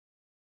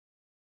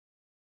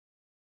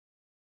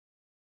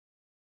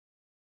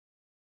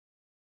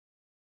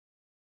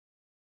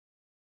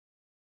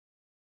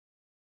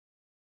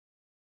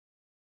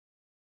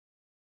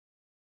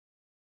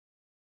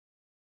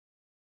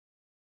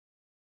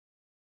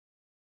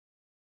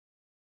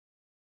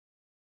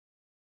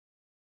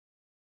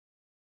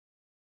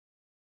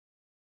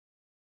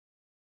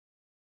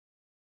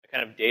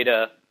kind of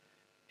data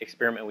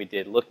experiment we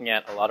did, looking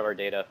at a lot of our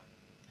data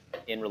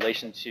in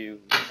relation to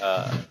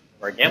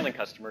our gambling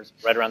customers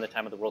right around the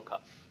time of the World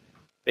Cup,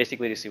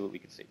 basically to see what we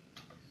could see.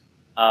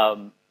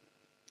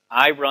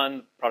 I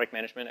run product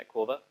management at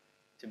Quova.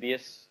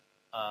 Tobias,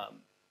 I'll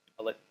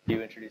let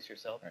you introduce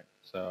yourself. Right.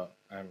 So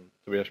I'm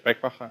Tobias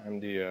Speckbacher. I'm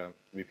the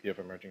VP of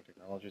Emerging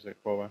Technologies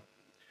at Quova,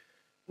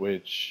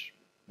 which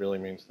really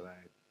means that I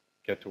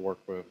get to work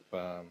with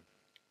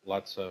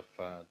lots of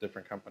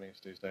different companies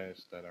these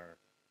days that are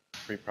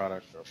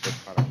pre-product or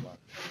post-product launch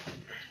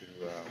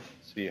to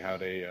see how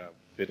they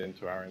fit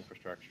into our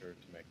infrastructure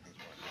to make things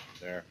more efficient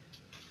there.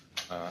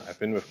 I've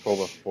been with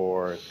Quova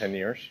for 10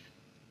 years.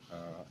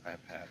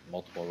 I've had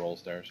multiple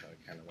roles there, so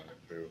I kind of went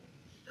through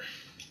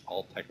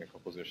all technical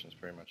positions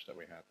pretty much that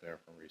we had there,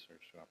 from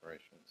research to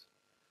operations.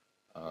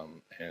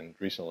 And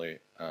recently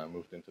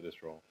moved into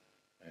this role,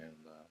 and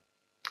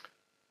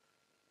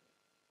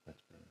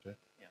that's pretty much it.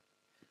 Yeah.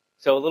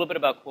 So a little bit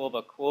about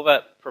Quova.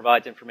 Quova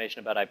provides information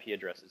about IP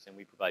addresses, and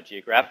we provide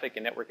geographic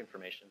and network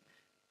information.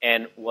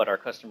 And what our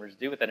customers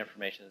do with that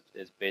information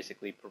is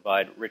basically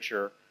provide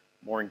richer,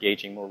 more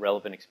engaging, more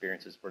relevant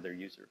experiences for their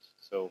users.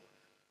 So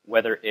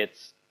whether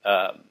it's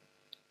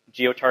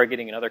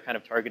geo-targeting and other kind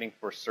of targeting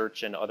for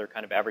search and other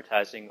kind of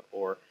advertising,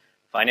 or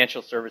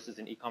financial services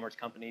and e-commerce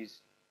companies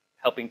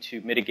helping to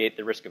mitigate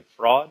the risk of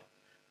fraud.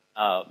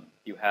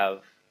 You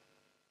have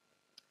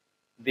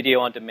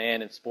video on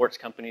demand and sports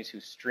companies who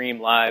stream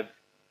live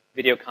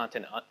video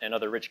content and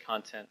other rich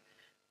content.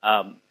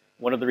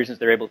 One of the reasons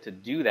they're able to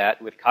do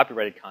that with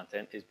copyrighted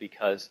content is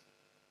because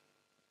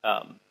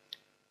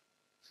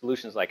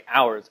solutions like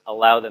ours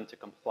allow them to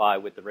comply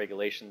with the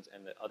regulations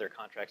and the other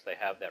contracts they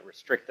have that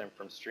restrict them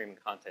from streaming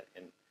content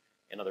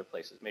in other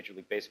places. Major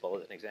League Baseball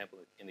is an example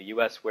in the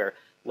US, where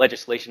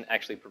legislation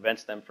actually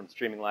prevents them from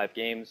streaming live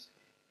games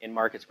in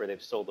markets where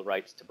they've sold the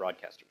rights to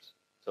broadcasters.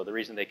 So the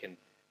reason they can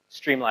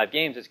stream live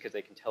games is because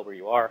they can tell where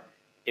you are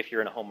if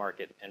you're in a home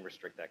market and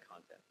restrict that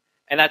content.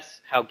 And that's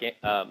how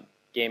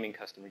gaming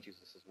customers use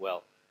this as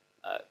well.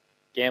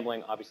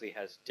 Gambling obviously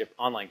has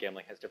online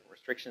gambling has different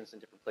restrictions in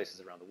different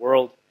places around the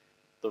world.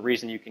 The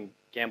reason you can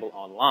gamble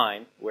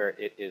online where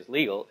it is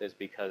legal is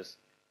because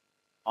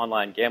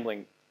online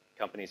gambling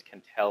companies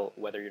can tell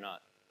whether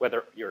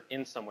you're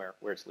in somewhere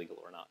where it's legal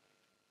or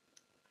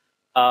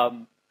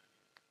not.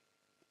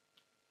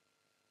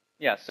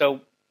 Yeah,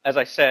 so as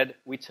I said,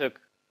 we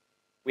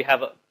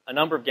have a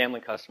number of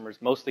gambling customers,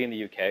 mostly in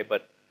the UK,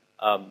 but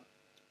all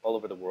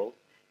over the world.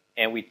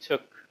 And we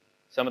took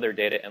some of their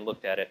data and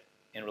looked at it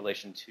in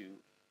relation to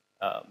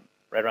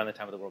right around the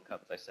time of the World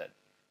Cup, as I said.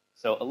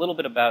 So a little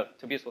bit about,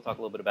 Tobias will talk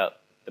a little bit about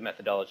the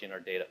methodology in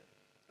our data.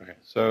 Okay,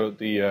 so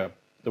the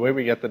way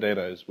we get the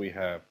data is we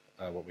have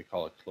what we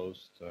call a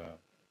closed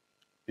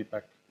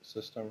feedback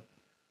system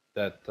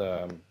that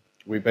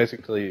we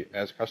basically,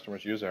 as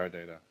customers use our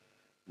data,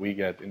 we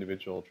get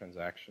individual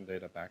transaction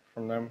data back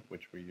from them,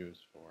 which we use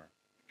for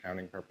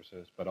accounting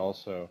purposes, but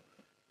also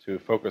to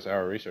focus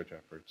our research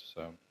efforts.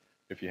 So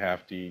if you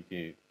have the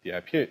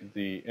IP,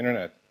 the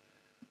internet,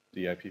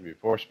 the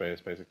IPv4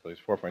 space basically is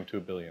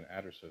 4.2 billion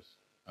addresses.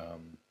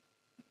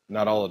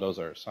 Not all of those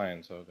are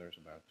assigned, so there's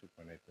about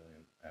 2.8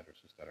 billion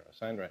addresses that are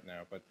assigned right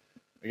now. But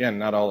again,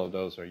 not all of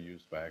those are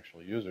used by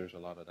actual users. A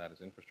lot of that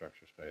is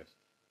infrastructure space,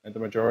 and the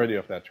majority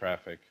of that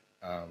traffic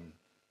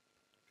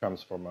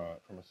comes from a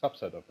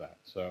subset of that.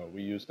 So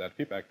we use that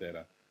feedback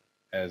data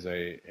as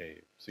a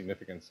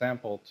significant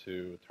sample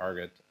to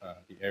target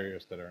the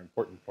areas that are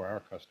important for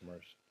our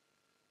customers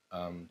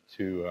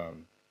to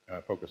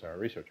focus our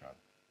research on.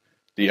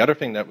 The other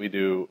thing that we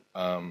do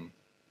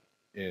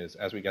is,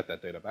 as we get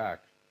that data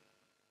back,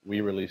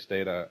 we release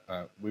data.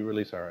 We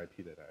release our IP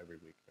data every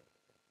week.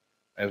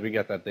 As we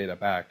get that data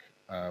back,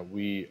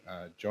 we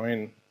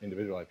join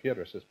individual IP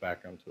addresses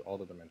back onto all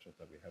the dimensions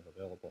that we have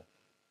available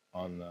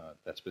on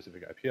that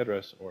specific IP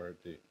address or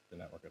the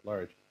network at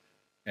large,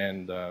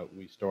 and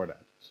we store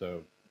that.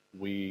 So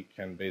we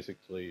can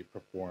basically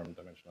perform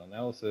dimensional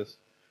analysis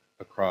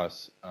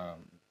across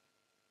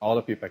all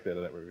the feedback data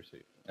that we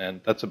receive,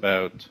 and that's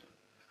about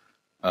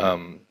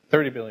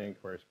 30 billion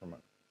queries per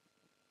month.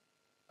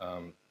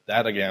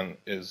 That, again,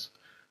 is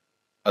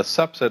a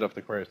subset of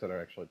the queries that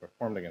are actually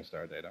performed against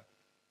our data.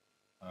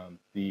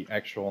 The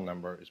actual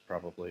number is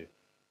probably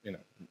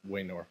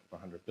way north of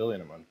 100 billion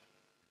a month,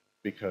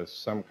 because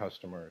some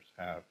customers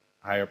have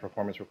higher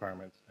performance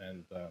requirements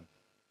and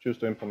choose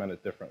to implement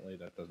it differently.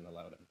 That doesn't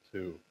allow them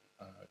to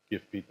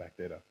give feedback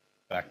data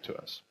back to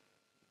us.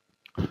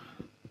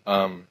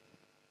 What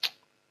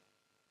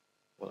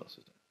else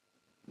is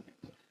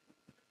there?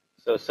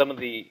 So some of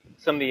the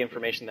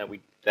information that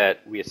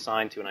we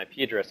assign to an IP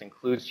address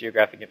includes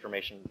geographic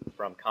information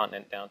from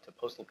continent down to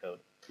postal code.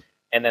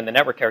 And then the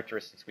network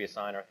characteristics we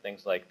assign are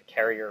things like the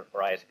carrier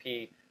or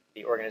ISP,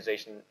 the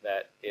organization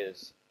that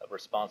is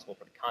responsible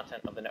for the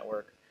content of the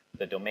network,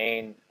 the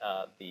domain,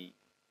 the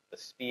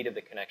speed of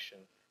the connection,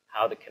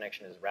 how the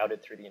connection is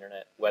routed through the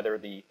internet, whether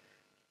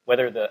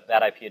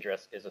that IP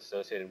address is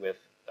associated with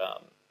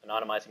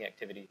anonymizing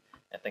activity,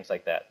 and things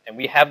like that. And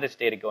we have this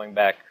data going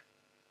back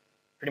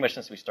pretty much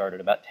since we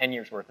started, about 10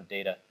 years worth of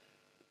data.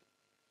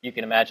 You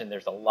can imagine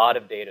there's a lot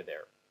of data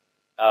there.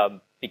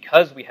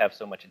 Because we have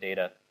so much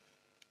data,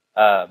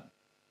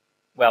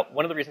 well,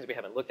 one of the reasons we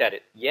haven't looked at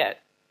it yet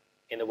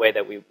in the way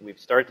that we've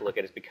started to look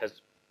at it is because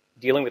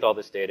dealing with all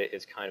this data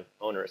is kind of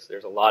onerous.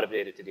 There's a lot of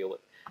data to deal with.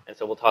 And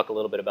so we'll talk a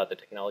little bit about the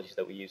technologies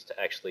that we use to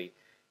actually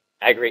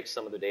aggregate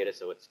some of the data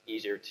so it's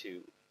easier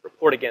to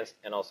report against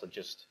and also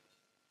just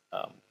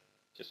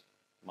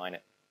mine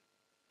it.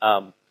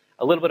 A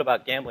little bit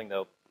about gambling,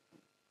 though.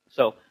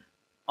 So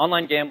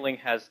online gambling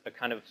has a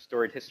kind of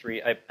storied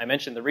history. I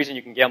mentioned the reason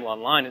you can gamble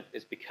online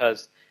is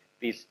because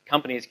these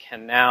companies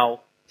can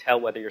now tell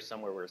whether you're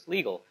somewhere where it's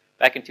legal.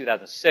 Back in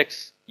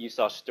 2006, you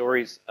saw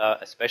stories,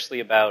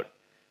 especially about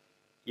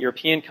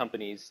European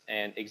companies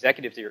and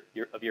executives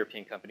of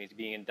European companies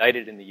being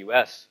indicted in the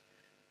U.S.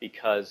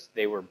 because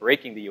they were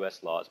breaking the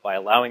U.S. laws by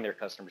allowing their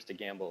customers to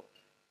gamble,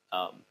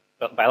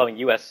 by allowing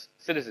U.S.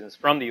 citizens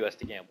from the U.S.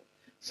 to gamble.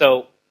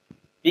 So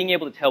being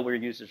able to tell where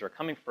users are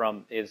coming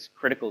from is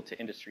critical to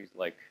industries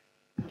like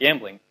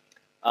gambling.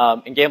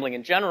 And gambling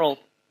in general,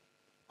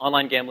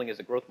 online gambling is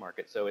a growth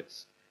market. So it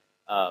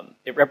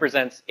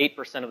represents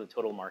 8% of the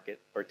total market,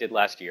 or it did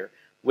last year,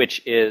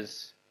 which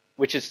is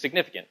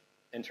significant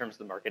in terms of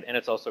the market, and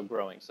it's also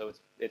growing. So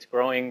it's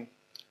growing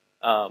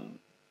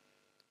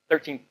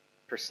 13%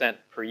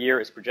 per year.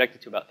 Is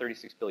projected to about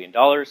 $36 billion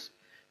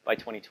by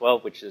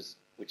 2012, which is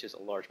a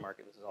large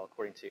market. This is all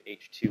according to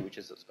H2, which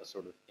is a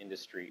sort of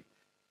industry,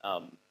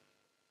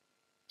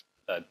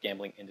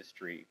 gambling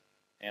industry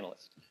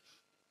analyst.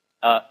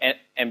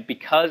 And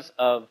because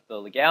of the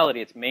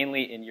legality, it's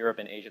mainly in Europe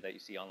and Asia that you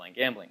see online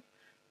gambling.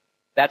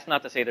 That's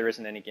not to say there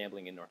isn't any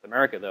gambling in North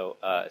America, though,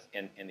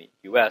 in the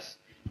U.S.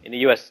 In the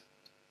U.S.,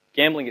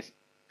 gambling is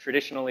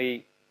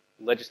traditionally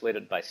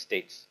legislated by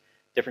states.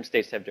 Different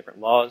states have different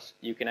laws.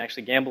 You can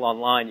actually gamble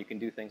online. You can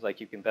do things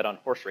like you can bet on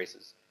horse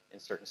races in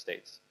certain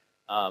states.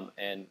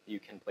 And you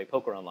can play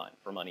poker online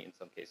for money in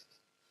some cases.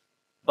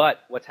 But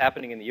what's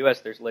happening in the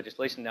U.S., there's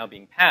legislation now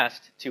being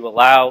passed to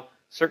allow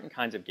certain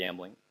kinds of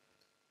gambling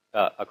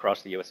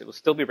across the U.S. It will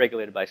still be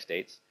regulated by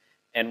states.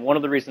 And one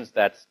of the reasons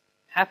that's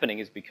happening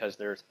is because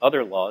there's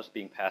other laws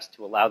being passed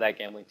to allow that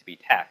gambling to be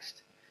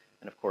taxed.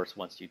 And of course,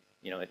 once it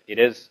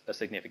is a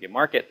significant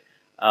market.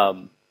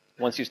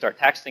 Once you start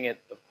taxing it,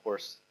 of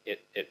course,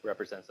 it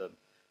represents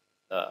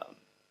a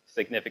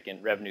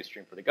significant revenue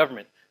stream for the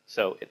government.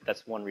 So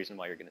that's one reason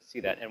why you're going to see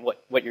that. And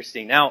what you're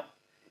seeing now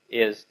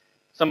is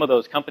some of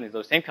those companies,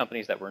 those same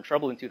companies that were in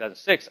trouble in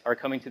 2006, are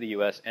coming to the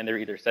U.S. and they're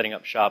either setting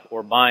up shop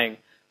or buying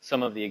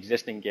some of the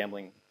existing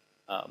gambling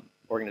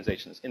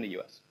organizations in the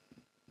U.S.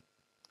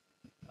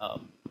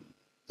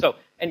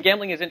 And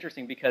gambling is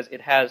interesting because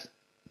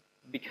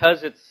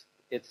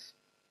it's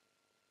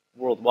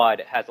worldwide.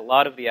 It has a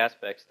lot of the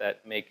aspects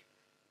that make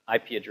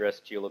IP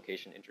address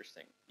geolocation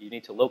interesting. You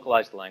need to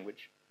localize the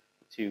language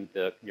to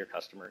your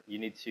customer. You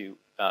need to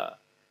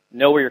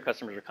know where your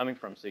customers are coming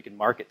from so you can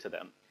market to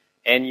them.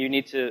 And you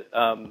need to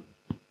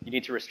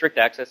restrict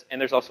access. And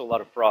there's also a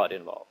lot of fraud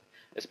involved,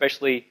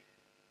 especially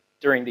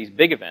during these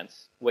big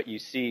events. What you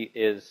see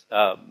is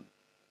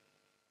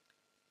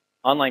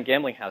online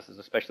gambling houses,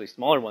 especially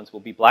smaller ones, will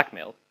be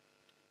blackmailed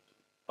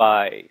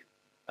by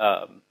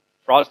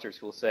fraudsters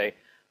who will say,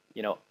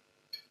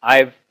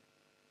 I've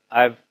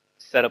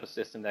set up a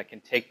system that can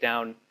take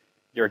down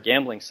your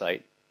gambling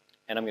site,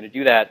 and I'm going to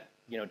do that,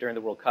 during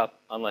the World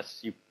Cup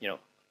unless you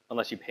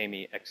pay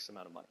me X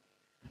amount of money.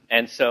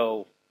 And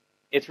so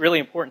it's really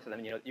important to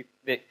them.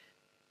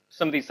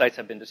 Some of these sites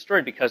have been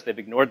destroyed because they've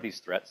ignored these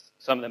threats.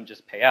 Some of them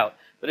just pay out,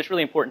 but it's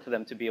really important to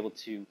them to be able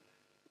to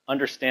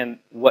understand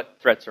what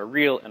threats are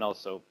real and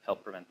also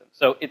help prevent them.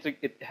 So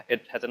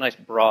it has a nice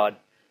broad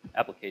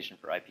application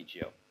for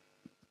IPGeo.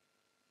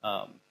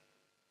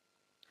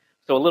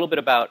 So a little bit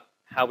about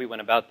how we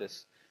went about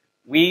this.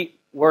 We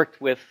worked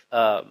with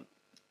a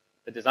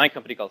design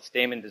company called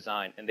Stamen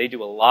Designs, and they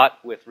do a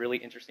lot with really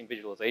interesting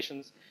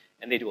visualizations,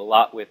 and they do a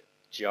lot with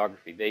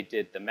geography. They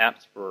did the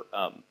maps for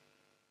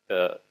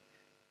the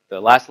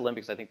last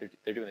Olympics. I think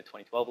they're doing the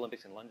 2012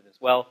 Olympics in London as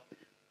well.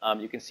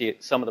 You can see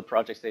some of the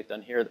projects they've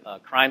done here.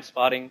 Crime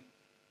spotting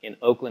in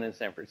Oakland and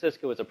San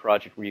Francisco is a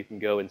project where you can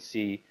go and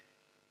see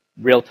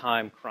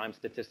real-time crime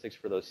statistics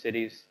for those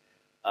cities.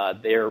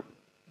 They're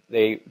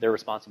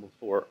responsible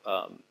for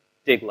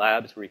dig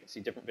labs, where you can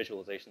see different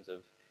visualizations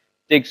of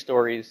dig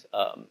stories,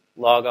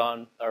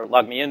 log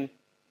me in,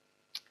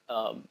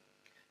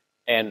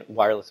 and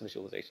wireless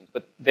visualizations.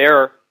 But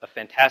they're a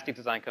fantastic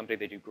design company.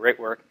 They do great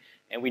work,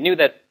 and we knew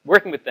that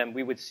working with them,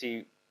 we would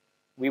see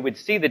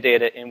the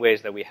data in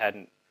ways that we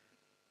hadn't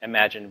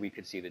imagined we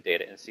could see the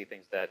data and see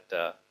things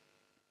that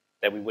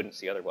we wouldn't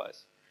see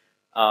otherwise.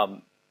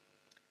 One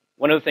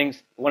of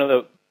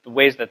the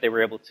ways that they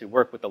were able to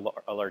work with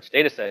a large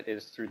data set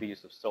is through the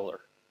use of solar,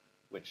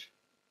 which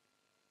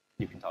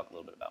you can talk a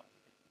little bit about.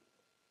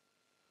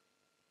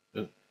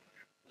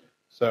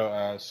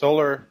 So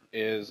solar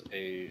is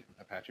a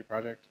Apache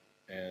project,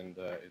 and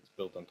it's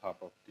built on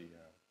top of the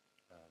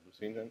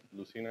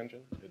Lucene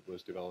engine. It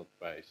was developed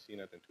by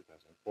CNET in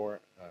 2004.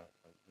 It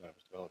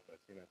was developed by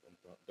CNET and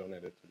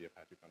donated to the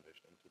Apache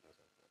Foundation in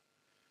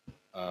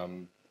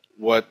 2004.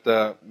 What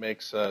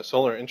makes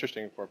Solar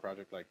interesting for a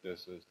project like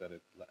this is that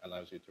it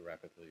allows you to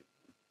rapidly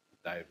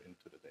dive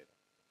into the data.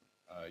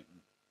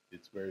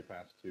 It's very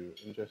fast to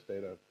ingest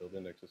data, build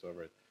indexes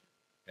over it,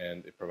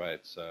 and it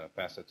provides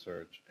facet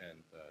search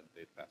and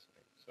date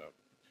faceting. So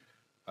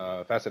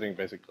faceting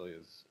basically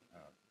is,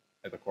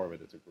 at the core of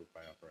it, it's a group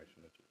by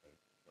operation that you can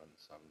run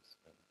sums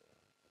and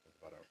think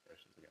about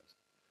operations against.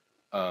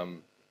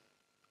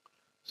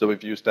 So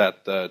we've used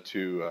that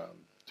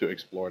to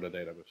explore the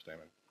data with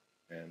Stamen,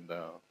 and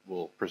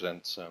we'll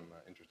present some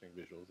interesting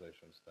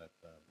visualizations that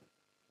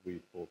we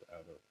pulled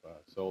out of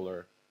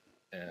Solar,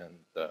 and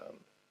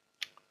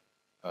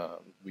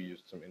we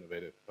used some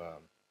innovative,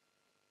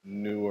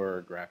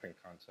 newer graphing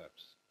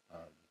concepts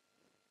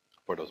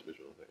for those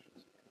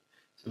visualizations.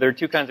 So there are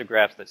two kinds of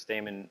graphs that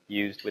Stamen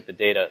used with the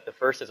data. The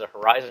first is a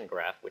horizon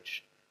graph,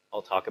 which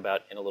I'll talk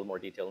about in a little more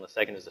detail, and the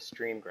second is a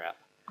stream graph,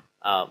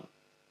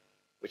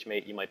 which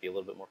you might be a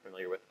little bit more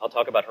familiar with. I'll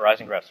talk about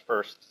horizon graphs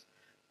first.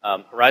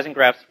 Horizon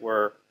graphs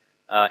were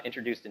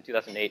introduced in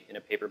 2008 in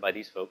a paper by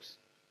these folks.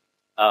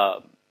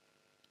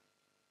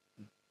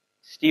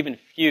 Stephen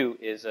Few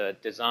is a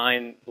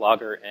design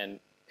blogger and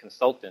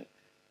consultant.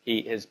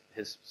 His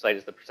site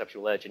is The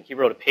Perceptual Edge, and he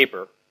wrote a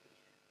paper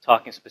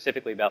talking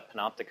specifically about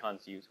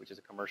Panopticon's use, which is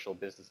a commercial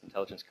business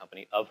intelligence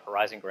company, of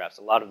horizon graphs.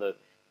 A lot of the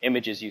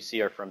images you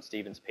see are from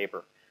Stephen's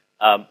paper.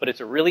 But it's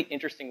a really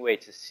interesting way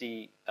to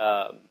see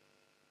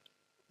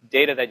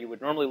data that you would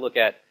normally look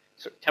at,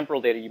 temporal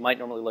data you might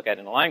normally look at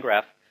in a line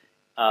graph,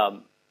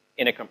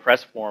 in a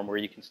compressed form where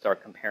you can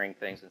start comparing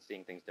things and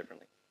seeing things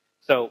differently.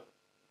 So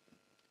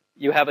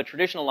you have a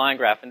traditional line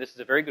graph, and this is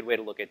a very good way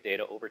to look at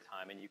data over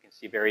time, and you can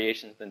see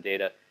variations in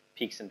data,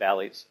 peaks and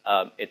valleys.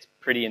 It's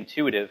pretty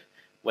intuitive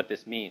what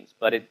this means,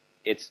 but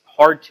it's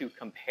hard to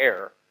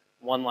compare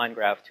one line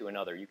graph to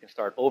another. You can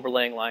start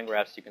overlaying line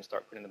graphs, you can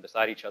start putting them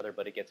beside each other,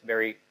 but it gets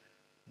very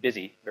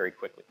busy very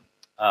quickly.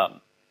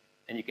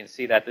 And you can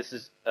see that this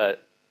is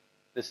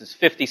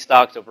 50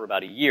 stocks over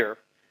about a year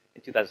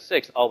in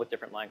 2006, all with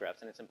different line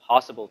graphs, and it's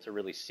impossible to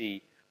really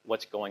see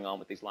what's going on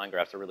with these line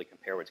graphs or really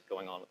compare what's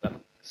going on with them.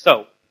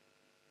 So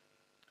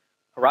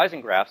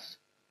horizon graphs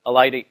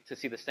allow you to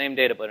see the same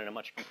data but in a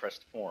much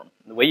compressed form.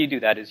 And the way you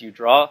do that is you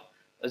draw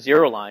a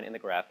zero line in the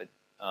graph,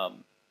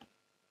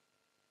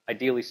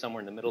 ideally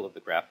somewhere in the middle of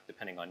the graph,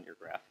 depending on your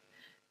graph.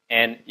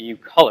 And you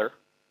color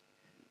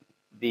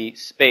the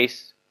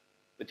space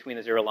between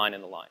the zero line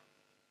and the line.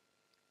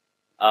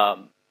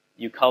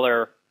 You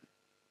color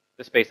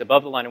the space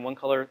above the line in one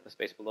color, the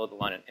space below the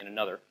line in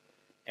another.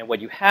 And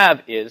what you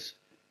have is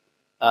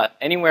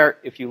anywhere,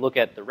 if you look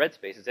at the red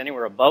spaces,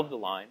 anywhere above the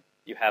line,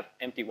 you have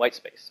empty white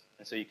space.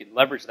 And so you can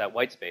leverage that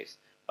white space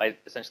by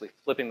essentially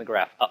flipping the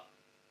graph up.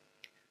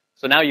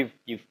 So now you've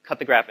cut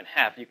the graph in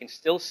half. You can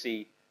still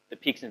see the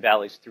peaks and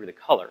valleys through the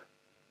color.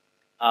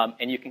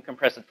 And you can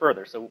compress it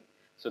further. So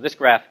this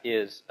graph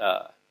is,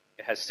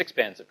 it has 6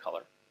 bands of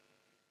color.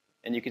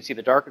 And you can see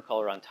the darker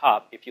color on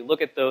top. If you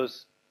look at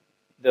those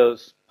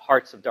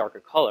parts of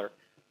darker color,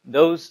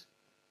 those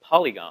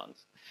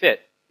polygons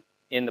fit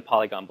in the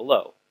polygon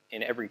below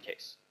in every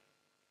case.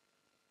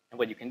 And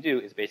what you can do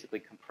is basically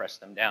compress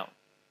them down.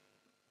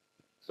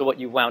 So what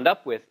you wound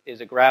up with is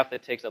a graph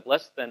that takes up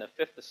less than a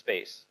fifth the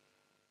space,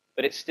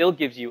 but it still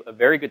gives you a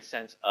very good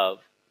sense of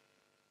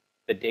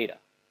the data.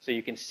 So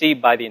you can see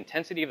by the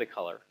intensity of the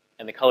color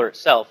and the color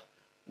itself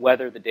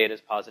whether the data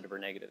is positive or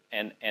negative,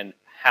 and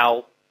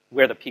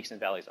where the peaks and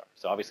valleys are.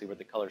 So obviously where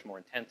the color is more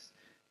intense,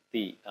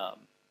 the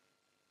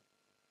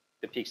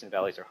peaks and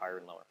valleys are higher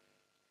and lower.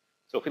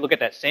 So if we look at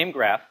that same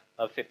graph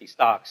of 50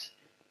 stocks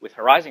with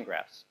horizon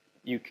graphs,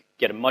 you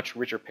get a much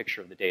richer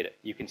picture of the data.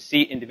 You can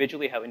see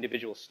individually how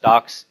individual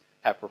stocks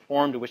have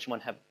performed, which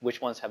ones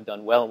have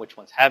done well and which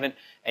ones haven't,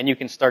 and you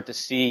can start to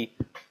see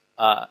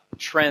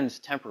trends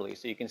temporally.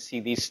 So you can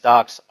see these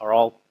stocks are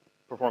all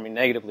performing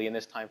negatively in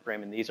this time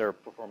frame, and these are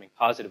performing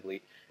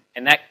positively,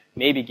 and that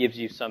maybe gives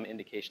you some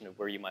indication of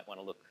where you might want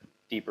to look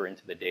deeper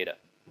into the data.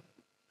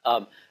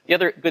 The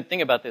other good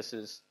thing about this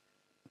is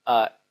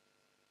all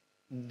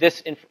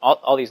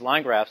these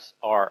line graphs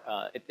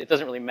are, it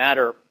doesn't really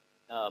matter.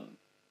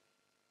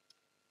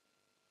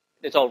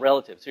 It's all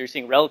relative. So you're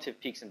seeing relative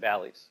peaks and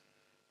valleys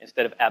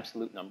instead of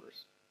absolute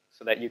numbers,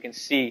 so that you can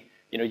see,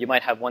 you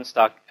might have one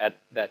stock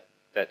that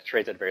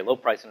trades at a very low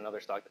price and another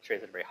stock that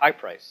trades at a very high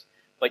price,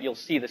 but you'll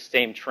see the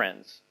same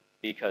trends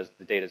because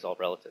the data is all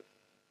relative.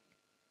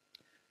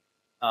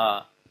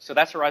 So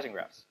that's horizon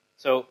graphs.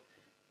 So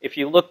if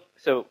you look,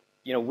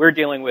 we're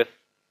dealing with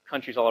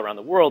countries all around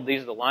the world.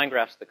 These are the line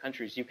graphs of the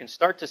countries. You can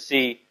start to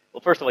see, well,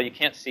 first of all, you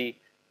can't see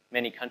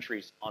many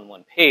countries on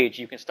one page.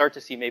 You can start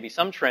to see maybe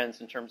some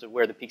trends in terms of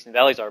where the peaks and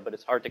valleys are, but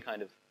it's hard to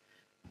kind of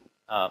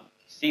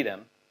see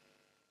them.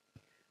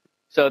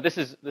 So this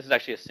is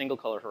actually a single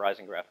color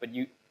horizon graph, but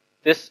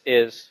this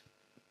is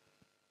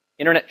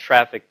internet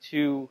traffic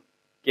to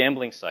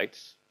gambling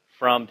sites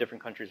from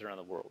different countries around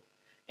the world.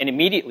 And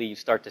immediately you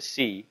start to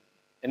see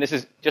And this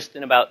is just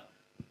in about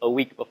a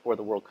week before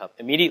the World Cup.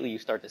 Immediately you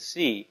start to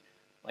see,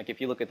 like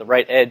if you look at the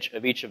right edge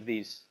of each of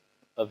these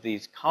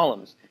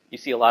columns, you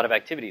see a lot of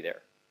activity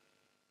there,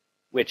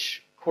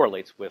 which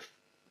correlates with,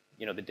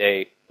 the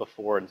day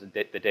before and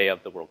the day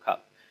of the World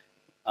Cup.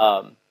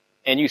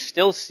 And you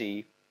still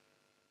see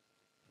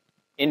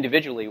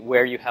individually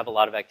where you have a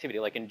lot of activity.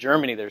 Like in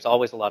Germany, there's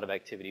always a lot of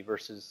activity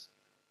versus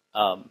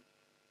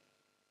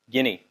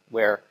Guinea,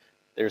 where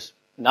there's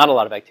not a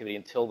lot of activity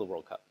until the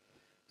World Cup.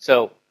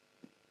 So,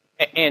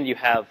 and you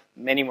have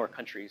many more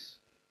countries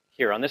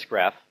here on this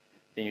graph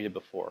than you did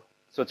before.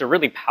 So it's a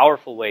really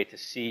powerful way to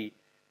see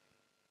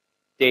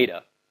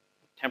data,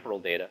 temporal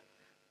data,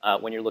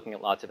 when you're looking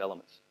at lots of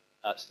elements.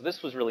 So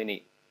this was really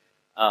neat.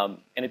 And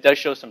it does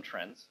show some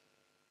trends.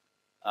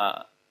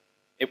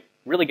 It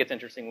really gets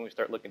interesting when we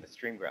start looking at the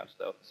stream graphs,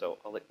 though. So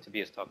I'll let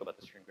Tobias talk about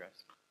the stream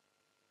graphs.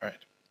 All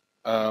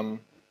right.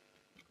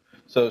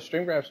 So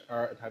stream graphs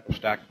are a type of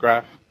stack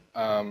graph,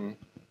 a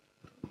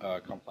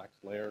complex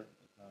layer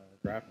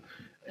graph.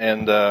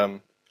 And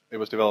it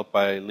was developed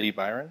by Lee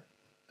Byron.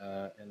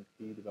 And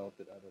he developed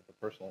it out of a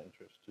personal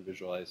interest to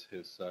visualize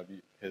his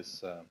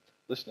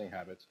listening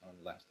habits on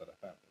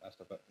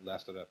Last.fm.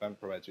 Last.fm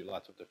provides you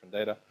lots of different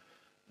data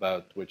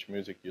about which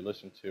music you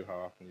listen to, how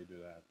often you do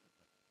that,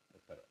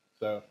 etc.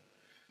 So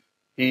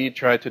he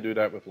tried to do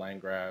that with line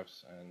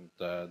graphs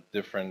and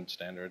different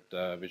standard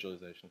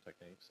visualization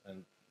techniques,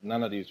 and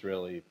none of these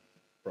really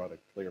brought a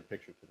clear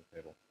picture to the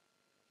table.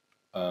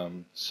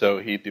 So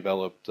he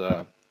developed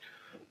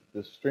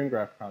this stream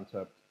graph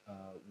concept,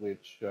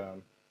 which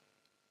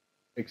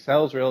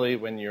excels really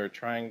when you're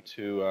trying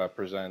to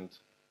present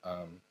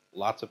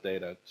lots of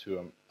data to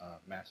a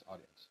mass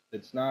audience.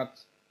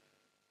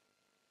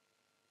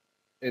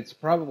 It's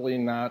probably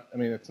not,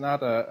 it's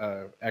not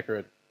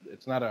accurate,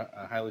 it's not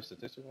a highly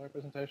statistical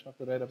representation of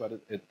the data, but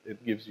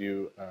it gives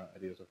you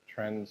ideas of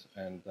trends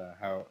and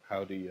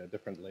how the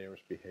different layers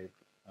behave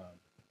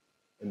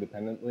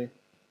independently.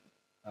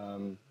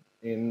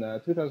 In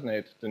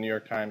 2008, the New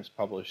York Times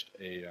published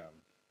a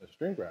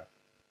stream graph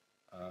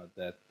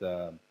that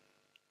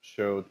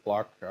showed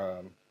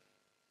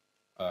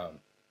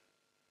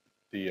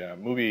the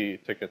movie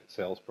ticket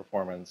sales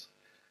performance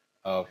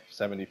of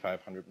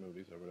 7,500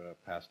 movies over the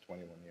past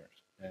 21 years.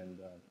 And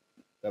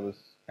that was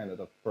kind of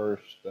the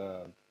first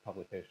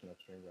publication of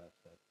stream graphs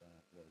that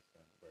was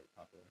very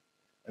popular.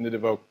 And it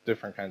evoked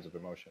different kinds of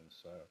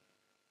emotions.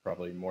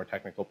 Probably more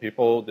technical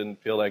people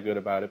didn't feel that good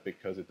about it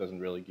because it doesn't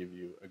really give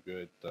you a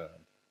good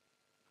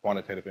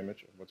quantitative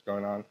image of what's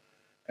going on.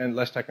 And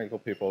less technical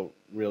people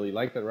really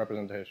like that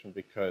representation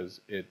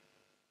because it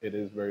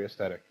is very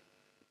aesthetic.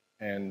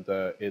 And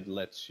it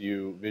lets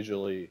you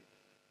visually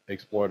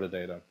explore the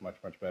data much,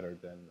 much better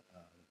than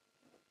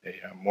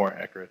a more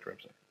accurate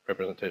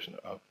representation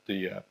of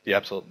the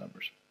absolute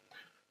numbers.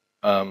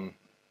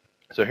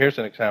 So here's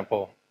an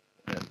example.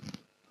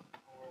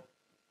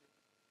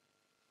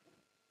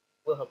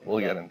 We'll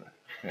get into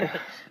it.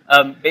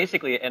 Yeah.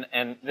 Basically,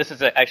 and this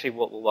is actually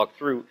what we'll walk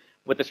through,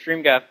 what the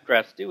stream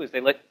graphs do is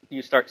they let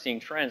you start seeing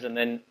trends, and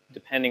then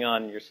depending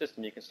on your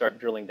system, you can start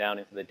drilling down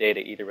into the data,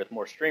 either with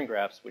more stream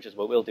graphs, which is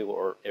what we'll do,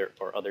 or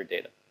other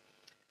data.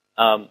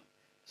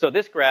 So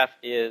this graph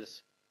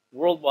is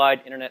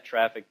worldwide internet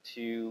traffic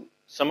to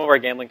some of our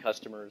gambling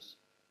customers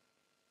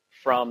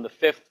from the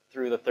 5th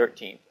through the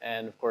 13th.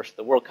 And of course,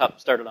 the World Cup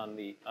started on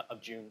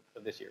of June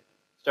of this year,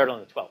 started on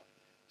the 12th.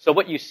 So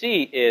what you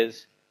see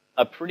is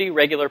a pretty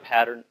regular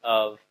pattern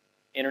of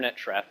internet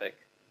traffic.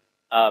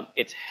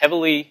 It's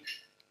heavily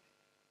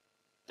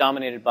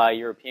dominated by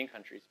European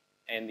countries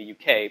and the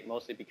UK,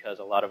 mostly because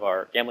a lot of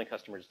our gambling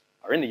customers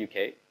are in the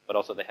UK, but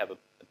also they have a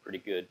pretty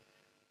good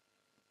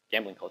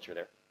gambling culture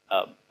there,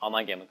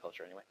 online gambling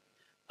culture anyway.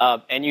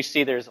 And you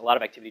see there's a lot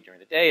of activity during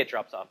the day. It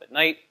drops off at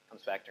night,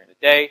 comes back during the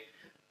day.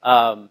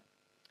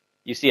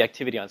 You see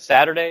activity on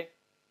Saturday,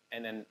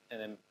 and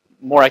then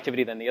more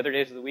activity than the other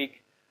days of the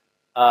week.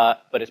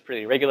 But it's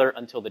pretty regular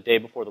until the day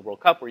before the World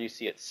Cup, where you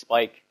see it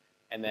spike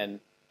and then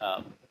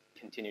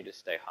continue to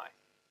stay high.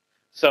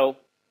 So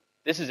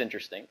this is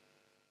interesting.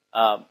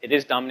 It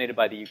is dominated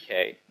by the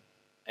UK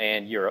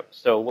and Europe.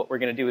 So what we're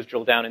going to do is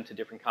drill down into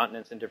different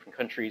continents and different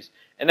countries,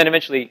 and then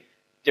eventually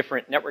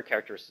different network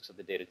characteristics of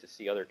the data to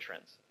see other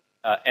trends.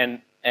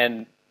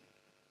 And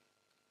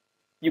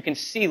you can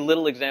see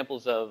little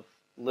examples of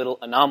little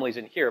anomalies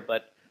in here,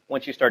 but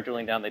once you start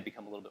drilling down, they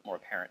become a little bit more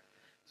apparent.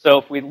 So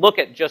if we look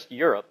at just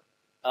Europe,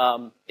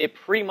 it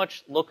pretty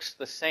much looks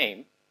the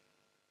same.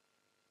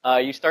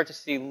 You start to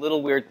see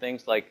little weird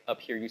things, like up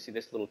here you see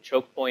this little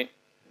choke point.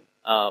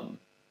 But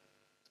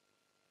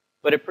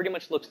it pretty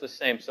much looks the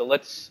same. So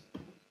let's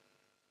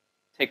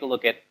take a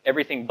look at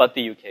everything but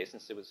the UK,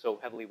 since it was so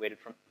heavily weighted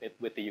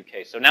with the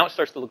UK. So now it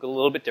starts to look a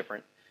little bit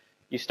different.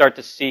 You start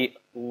to see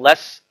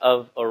less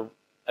of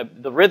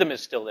the rhythm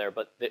is still there,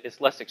 but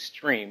it's less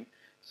extreme.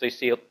 So you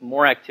see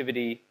more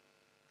activity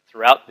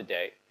throughout the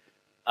day.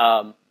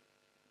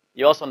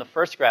 You also, on the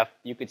first graph,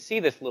 you could see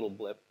this little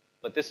blip,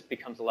 but this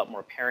becomes a lot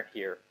more apparent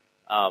here.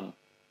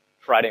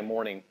 Friday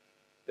morning,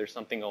 there's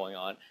something going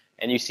on.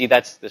 And you see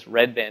that's this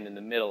red band in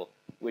the middle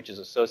which is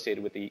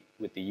associated with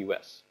the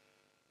U.S.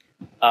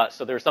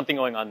 So there's something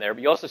going on there.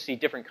 But you also see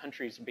different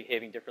countries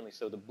behaving differently.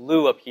 So the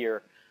blue up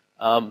here,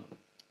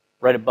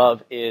 right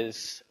above,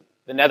 is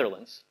the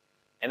Netherlands.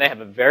 And they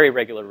have a very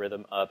regular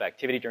rhythm of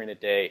activity during the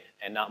day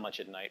and not much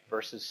at night,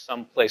 versus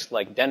some place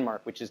like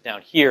Denmark, which is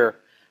down here,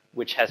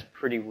 which has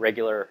pretty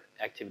regular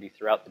activity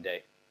throughout the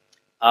day.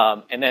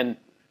 And then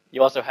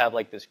you also have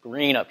like this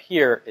green up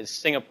here is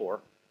Singapore,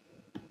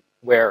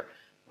 where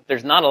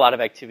there's not a lot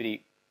of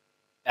activity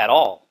at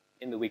all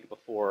in the week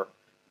before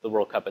the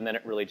World Cup, and then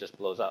it really just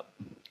blows up.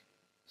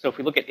 So if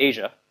we look at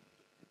Asia,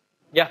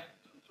 yeah?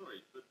 I'm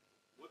sorry, but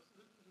what's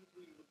the difference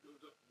between what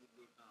goes up and what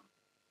goes down?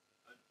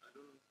 I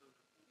don't understand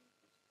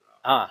this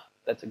graph.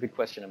 That's a good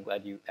question. I'm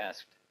glad you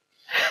asked.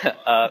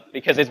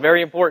 Because it's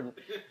very important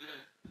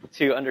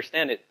to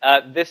understand it.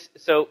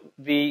 So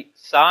the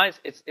size,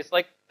 it's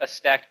like a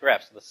stacked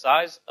graph. So the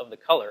size of the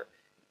color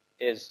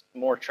is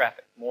more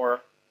traffic,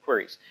 more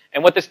queries.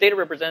 And what this data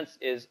represents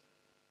is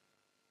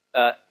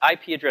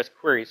IP address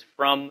queries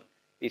from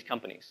these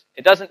companies.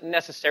 It doesn't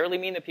necessarily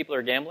mean that people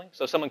are gambling.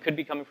 So someone could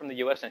be coming from the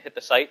US and hit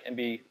the site and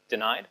be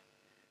denied.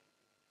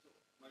 So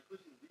my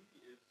question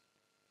really is,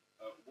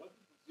 what is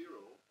the zero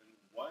and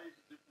why is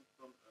it different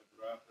from a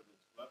graph that is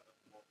flat at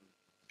the bottom?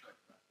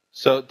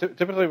 So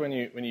typically when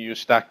you use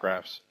stack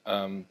graphs,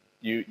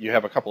 you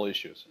have a couple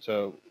issues.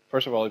 So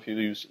first of all, if you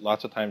use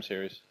lots of time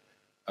series,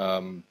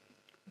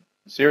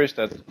 series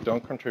that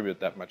don't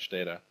contribute that much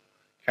data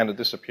kind of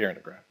disappear in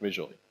the graph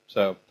visually.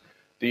 So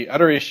the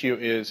other issue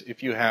is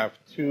if you have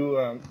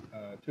two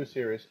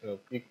series of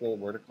equal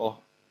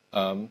vertical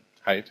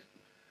height,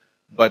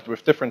 but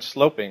with different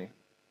sloping,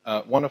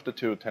 one of the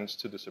two tends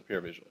to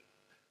disappear visually.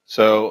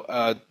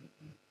 So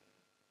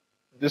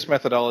this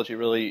methodology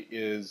really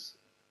is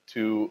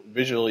to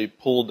visually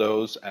pull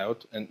those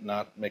out and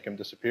not make them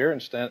disappear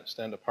and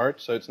stand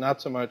apart. So it's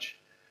not so much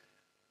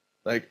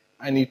like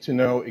I need to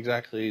know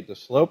exactly the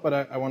slope, but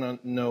I want to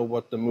know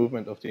what the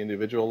movement of the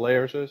individual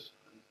layers is.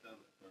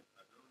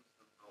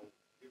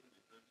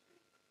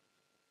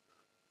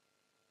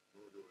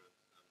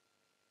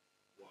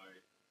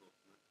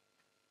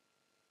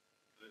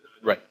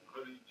 Right.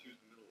 How do you choose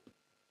the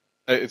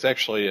middle? It's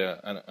actually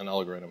an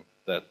algorithm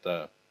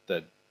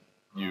that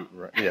you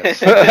run. Yes.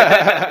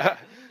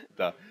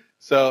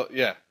 So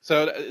yeah.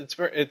 So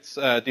it's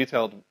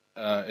detailed.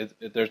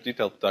 There's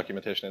detailed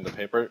documentation in the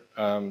paper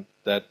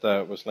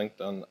that was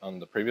linked on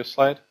the previous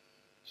slide.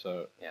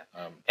 So yeah.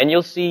 And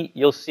you'll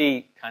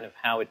see kind of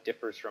how it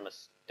differs from a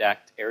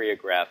stacked area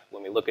graph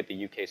when we look at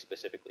the UK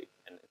specifically,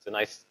 and it's a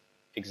nice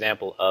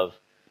example of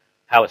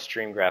how a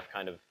stream graph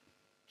kind of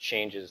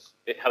changes,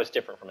 how it's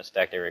different from a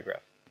stacked area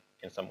graph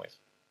in some ways.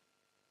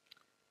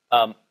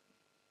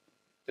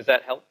 Does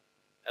that help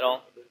at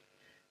all?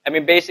 I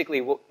mean,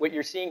 basically, what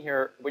you're seeing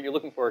here, what you're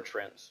looking for are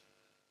trends.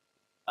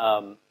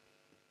 And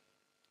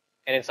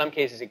in some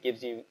cases, it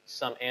gives you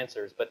some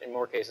answers, but in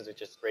more cases, it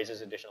just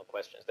raises additional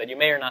questions that you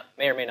may or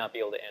may not be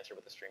able to answer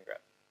with a stream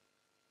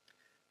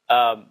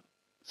graph.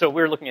 So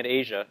we're looking at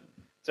Asia.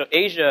 So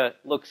Asia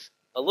looks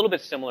a little bit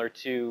similar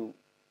to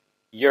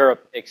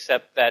Europe,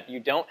 except that you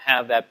don't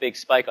have that big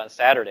spike on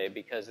Saturday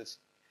because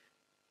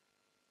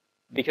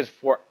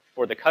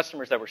for the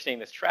customers that we're seeing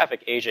this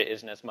traffic, Asia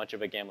isn't as much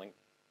of a gambling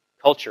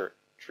culture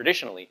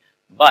traditionally,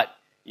 but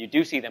you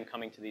do see them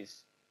coming to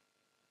these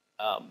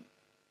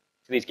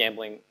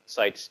gambling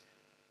sites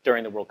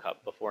during the World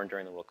Cup, before and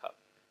during the World Cup.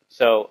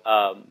 So,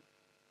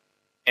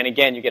 and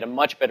again, you get a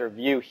much better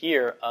view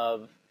here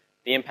of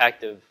the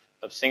impact of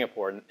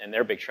Singapore and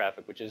their big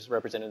traffic, which is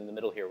represented in the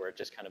middle here, where it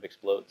just kind of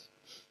explodes.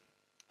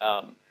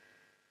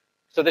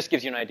 So this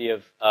gives you an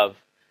idea of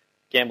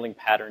gambling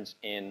patterns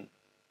in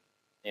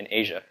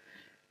Asia.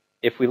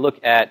 If we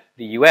look at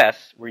the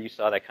US, where you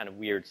saw that kind of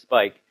weird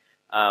spike,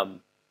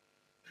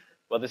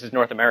 well, this is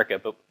North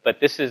America, but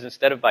this is,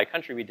 instead of by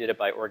country, we did it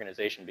by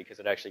organization because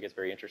it actually gets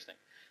very interesting.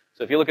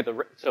 So if you look at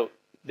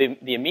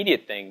the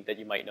immediate thing that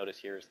you might notice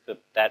here is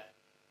that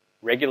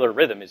regular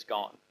rhythm is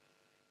gone.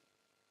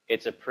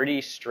 It's a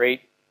pretty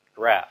straight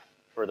graph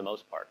for the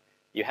most part.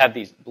 You have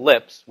these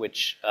blips,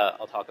 which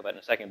I'll talk about in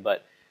a second,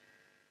 but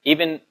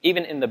even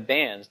in the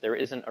bands, there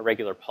isn't a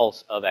regular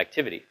pulse of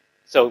activity.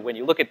 So when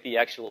you look at the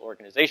actual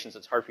organizations,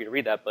 it's hard for you to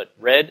read that, but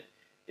red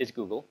is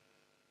Google.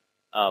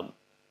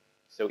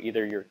 So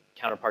either your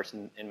counterparts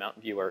in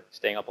Mountain View are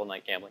staying up all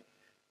night gambling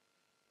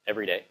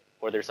every day,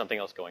 or there's something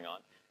else going on.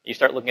 You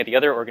start looking at the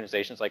other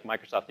organizations like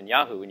Microsoft and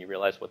Yahoo, and you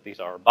realize what these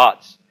are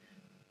bots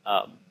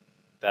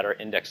that are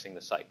indexing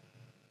the site.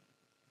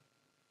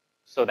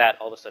 So that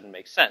all of a sudden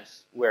makes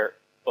sense, where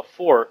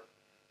before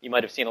you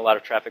might have seen a lot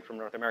of traffic from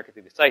North America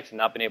through the sites and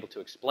not been able to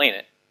explain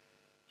it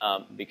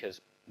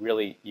because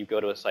really you go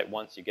to a site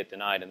once, you get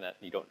denied, and that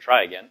you don't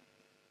try again.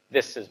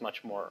 This is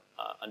much more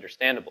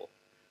understandable.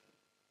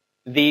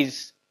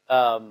 These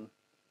kind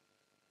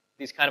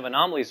of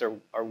anomalies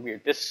are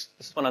weird. This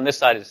one on this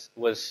side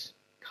was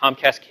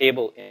Comcast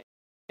cable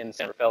in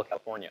San Rafael,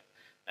 California.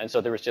 And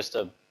so there was just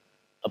a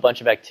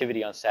bunch of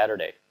activity on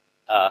Saturday.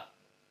 I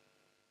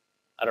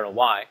don't know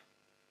why.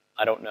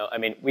 I don't know. I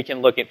mean, we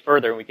can look at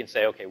further and we can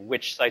say, okay,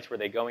 which sites were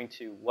they going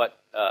to? What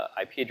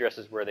IP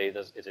addresses were they?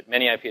 Is it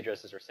many IP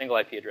addresses or single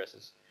IP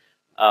addresses?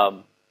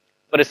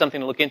 But it's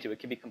something to look into. It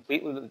could be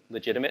completely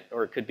legitimate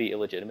or it could be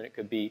illegitimate. It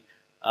could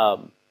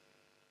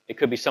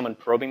be someone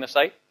probing the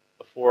site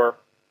before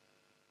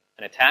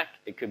an attack.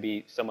 It could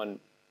be someone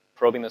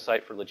probing the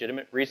site for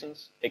legitimate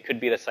reasons. It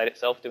could be the site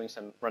itself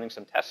running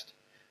some test.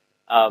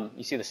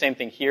 You see the same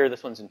thing here.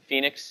 This one's in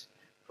Phoenix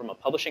from a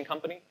publishing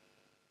company.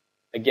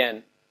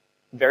 Again,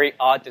 very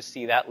odd to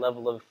see that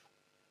level of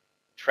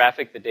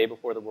traffic the day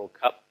before the World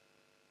Cup,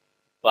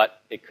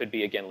 but it could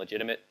be, again,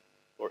 legitimate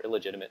or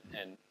illegitimate,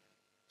 and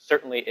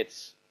certainly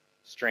it's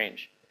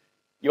strange.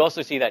 You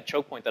also see that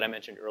choke point that I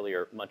mentioned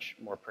earlier much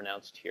more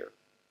pronounced here.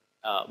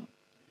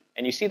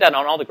 And you see that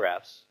on all the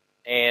graphs,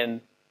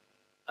 and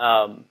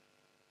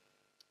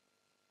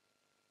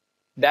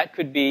that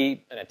could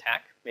be an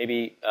attack.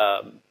 Maybe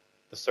the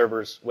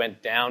servers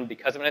went down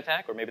because of an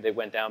attack, or maybe they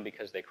went down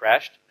because they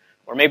crashed,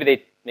 or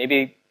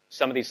maybe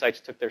some of these sites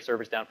took their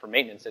servers down for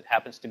maintenance. It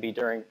happens to be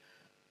during,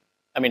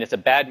 I mean, it's a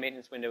bad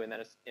maintenance window, and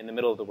then it's in the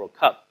middle of the World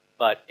Cup.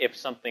 But if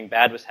something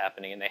bad was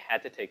happening and they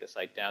had to take the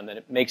site down, then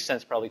it makes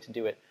sense probably to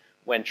do it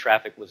when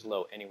traffic was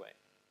low anyway.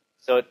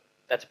 So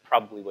that's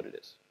probably what it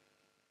is.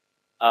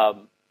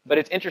 But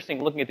it's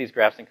interesting looking at these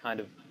graphs and kind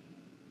of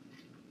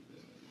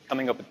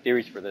coming up with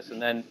theories for this.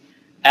 And then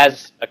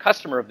as a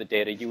customer of the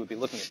data, you would be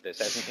looking at this.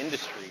 As an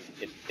industry,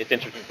 it's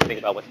interesting to think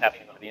about what's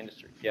happening in the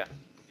industry. Yeah.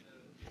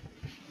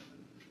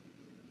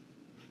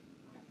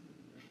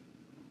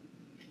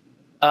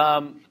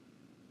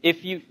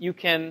 If you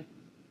can,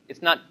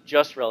 it's not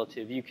just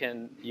relative. You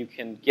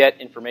can get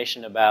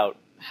information about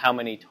how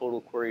many total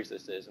queries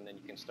this is, and then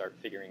you can start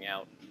figuring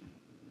out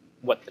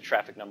what the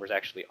traffic numbers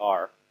actually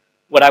are.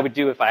 What I would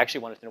do if I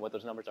actually wanted to know what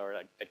those numbers are,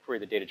 I'd query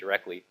the data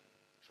directly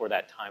for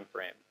that time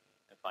frame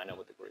and find out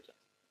what the queries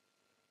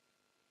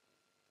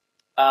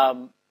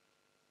are.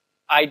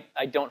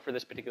 I don't for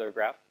this particular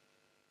graph,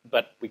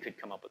 but we could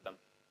come up with them.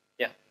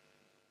 Yeah.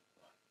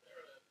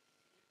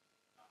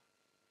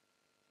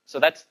 So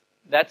that's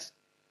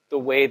the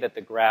way that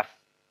the graph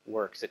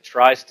works. It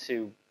tries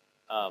to,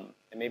 and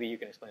maybe you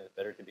can explain it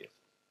better, Tobias,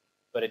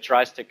 but it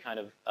tries to kind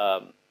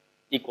of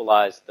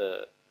equalize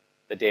the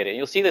data. And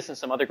you'll see this in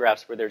some other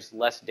graphs where there's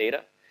less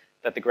data,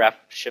 that the graph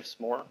shifts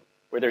more.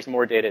 Where there's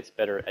more data, it's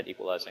better at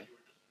equalizing.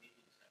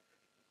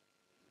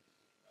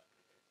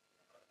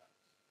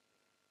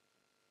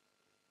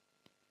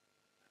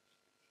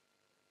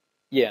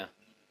 Yeah.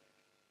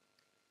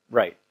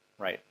 Right.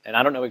 Right. And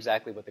I don't know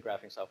exactly what the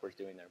graphing software is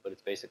doing there, but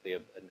it's basically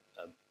an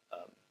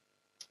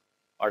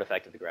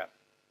artifact of the graph.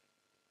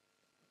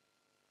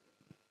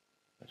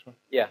 Next one.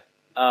 Yeah.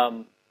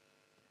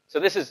 So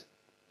this is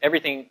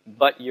everything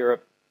but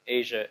Europe,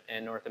 Asia,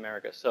 and North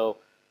America. So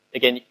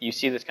again, you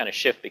see this kind of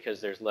shift because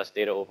there's less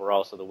data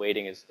overall, so the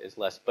weighting is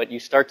less. But you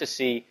start to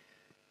see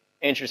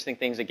interesting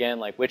things again,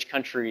 like which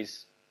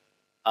countries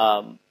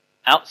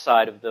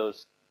outside of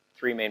those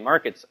three main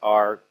markets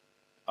are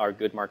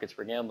good markets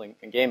for gambling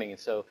and gaming. And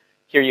so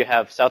here you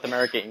have South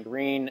America in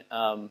green,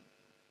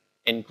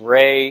 in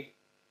gray,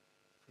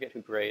 I forget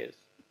who gray is.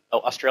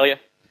 Oh, Australia.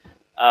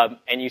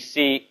 And you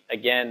see,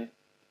 again,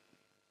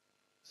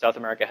 South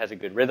America has a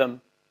good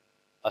rhythm.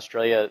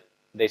 Australia,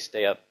 they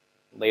stay up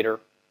later,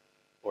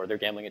 or they're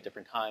gambling at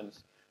different times.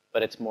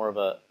 But it's more of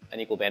an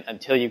equal band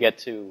until you get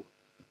to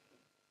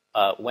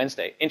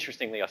Wednesday.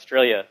 Interestingly,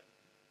 Australia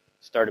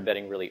started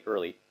betting really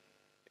early.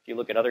 If you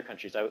look at other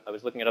countries, I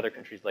was looking at other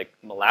countries like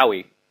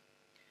Malawi.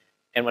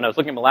 And when I was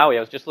looking at Malawi, I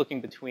was just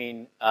looking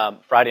between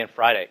Friday and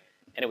Friday.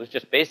 And it was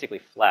just basically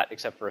flat,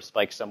 except for a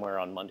spike somewhere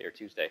on Monday or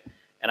Tuesday.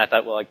 And I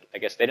thought, well, I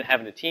guess they didn't have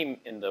a team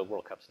in the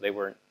World Cup, so they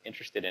weren't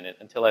interested in it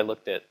until I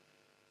looked at,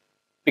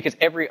 because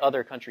every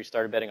other country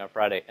started betting on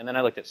Friday. And then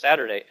I looked at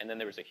Saturday, and then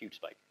there was a huge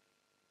spike.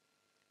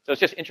 So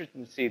it's just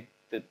interesting to see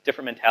the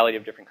different mentality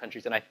of different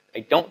countries. And I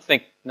don't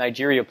think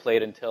Nigeria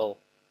played until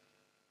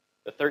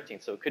the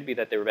 13th, so it could be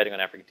that they were betting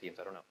on African teams.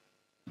 I don't know.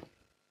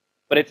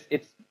 But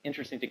it's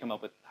interesting to come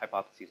up with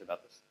hypotheses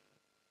about this.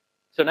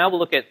 So now we'll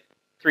look at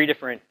 3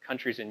 different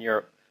countries in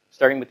Europe,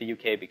 starting with the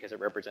UK because it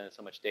represented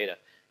so much data.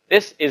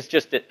 This is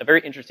just a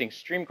very interesting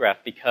stream graph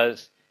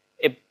because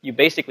you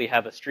basically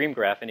have a stream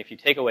graph, and if you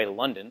take away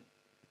London,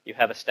 you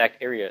have a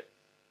stacked area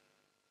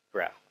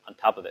graph on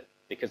top of it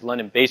because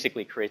London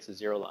basically creates a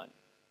zero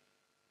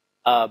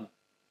line.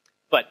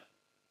 But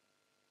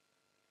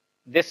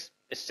this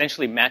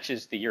essentially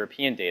matches the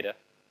European data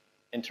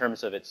in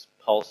terms of its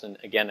pulse and,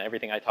 again,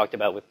 everything I talked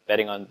about with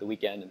betting on the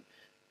weekend and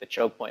the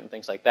choke point and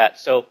things like that.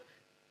 So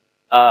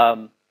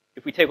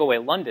if we take away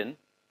London,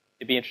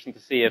 it'd be interesting to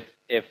see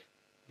if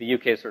the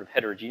UK is sort of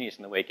heterogeneous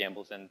in the way it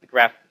gambles, and the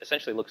graph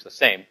essentially looks the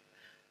same.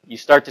 You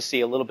start to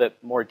see a little bit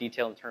more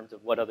detail in terms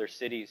of what other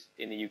cities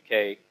in the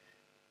UK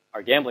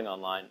are gambling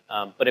online,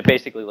 but it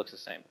basically looks the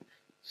same.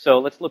 So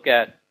let's look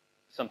at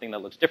something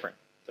that looks different.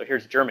 So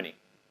here's Germany.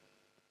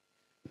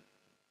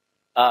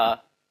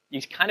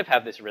 You kind of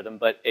have this rhythm,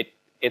 but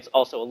it's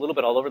also a little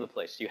bit all over the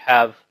place. You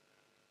have,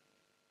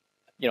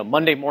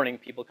 Monday morning,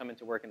 people come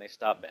into work and they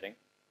stop betting.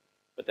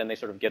 but then they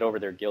sort of get over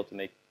their guilt and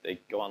they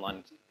go online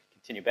and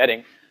continue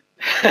betting.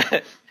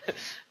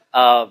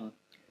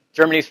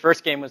 Germany's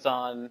first game was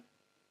on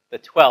the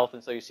 12th,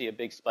 and so you see a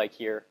big spike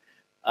here.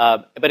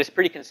 But it's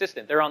pretty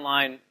consistent. They're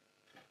online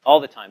all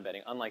the time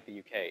betting, unlike the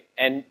UK.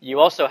 And you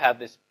also have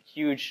this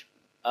huge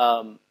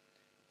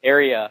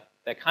area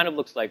that kind of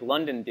looks like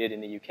London did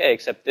in the UK,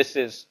 except this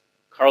is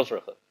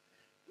Karlsruhe,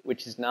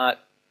 which is not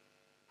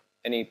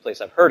any place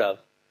I've heard of.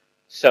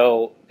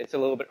 So it's a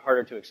little bit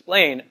harder to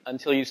explain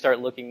until you start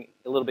looking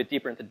a little bit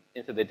deeper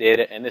into the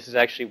data. And this is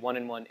actually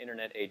 1&1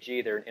 Internet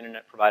AG. They're an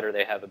internet provider.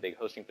 They have a big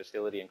hosting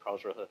facility in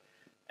Karlsruhe.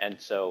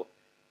 And so,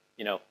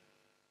 you know,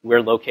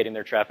 we're locating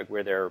their traffic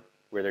where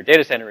their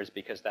data center is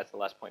because that's the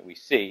last point we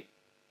see.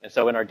 And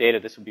so in our data,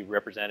 this would be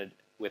represented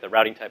with a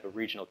routing type of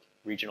regional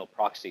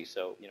proxy.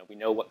 So, you know, we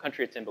know what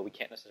country it's in, but we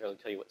can't necessarily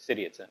tell you what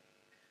city it's in.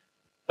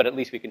 But at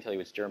least we can tell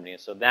you it's Germany.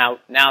 And so now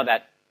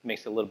that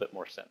makes a little bit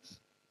more sense.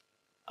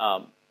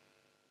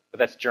 But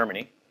that's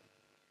Germany.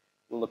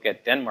 We'll look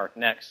at Denmark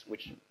next,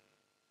 which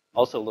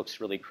also looks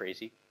really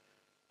crazy.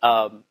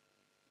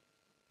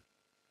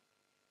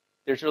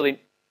 There's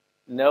really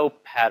no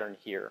pattern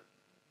here.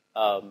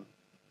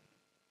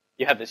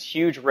 You have this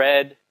huge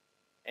red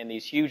and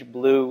these huge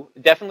blue.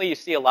 Definitely you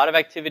see a lot of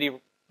activity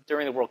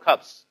during the World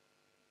Cups.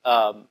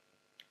 And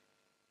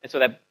so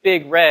that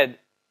big red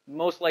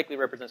most likely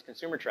represents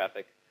consumer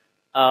traffic.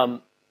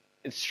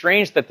 It's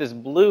strange that this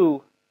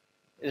blue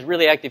is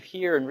really active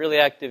here and really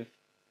active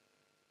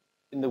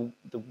in the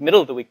middle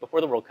of the week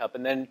before the World Cup,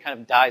 and then kind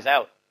of dies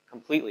out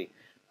completely.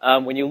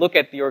 When you look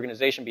at the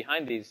organization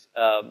behind these,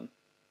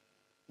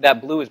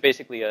 that blue is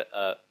basically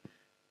a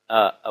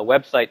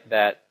website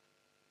that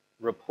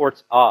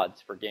reports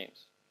odds for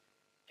games,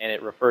 and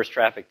it refers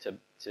traffic to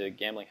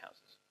gambling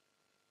houses.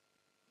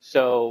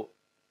 So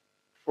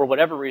for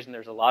whatever reason,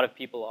 there's a lot of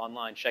people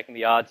online checking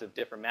the odds of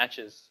different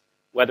matches,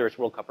 whether it's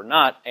World Cup or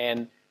not,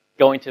 and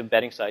going to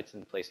betting sites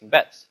and placing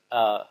bets.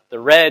 The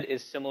red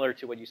is similar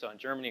to what you saw in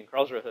Germany and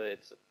Karlsruhe.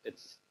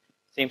 It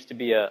seems to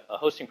be a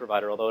hosting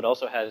provider, although it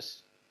also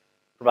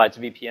provides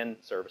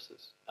VPN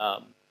services.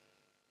 I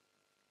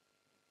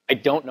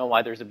don't know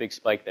why there's a big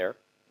spike there.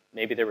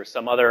 Maybe there was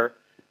some other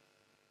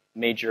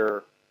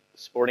major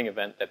sporting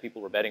event that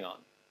people were betting on.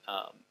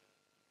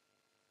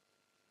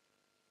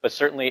 But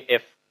certainly,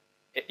 if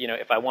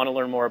I want to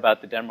learn more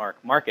about the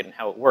Denmark market and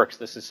how it works,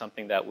 this is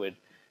something that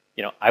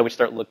I would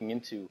start looking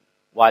into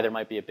why there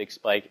might be a big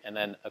spike and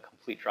then a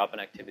complete drop in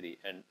activity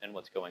and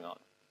what's going on.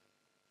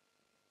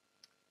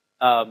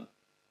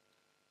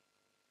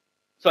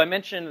 So I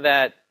mentioned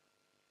that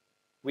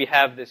we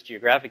have this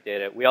geographic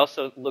data. We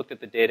also looked at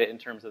the data in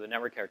terms of the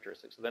network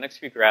characteristics. So the next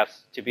few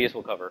graphs, Tobias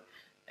will cover,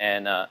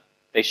 and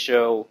they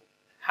show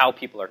how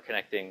people are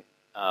connecting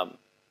and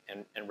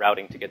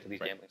routing to get to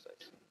these gambling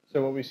sites.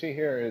 So what we see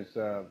here is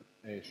a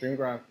stream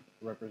graph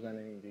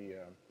representing the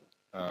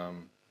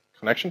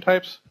connection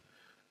types.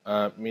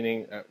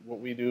 Meaning what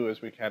we do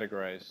is we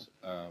categorize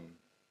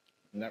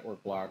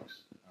network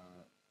blocks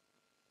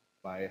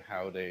by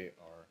how they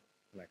are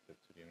connected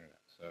to the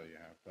internet. So you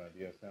have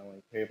DSL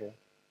and cable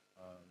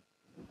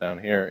down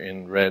here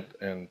in red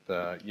and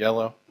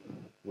yellow,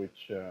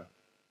 which are,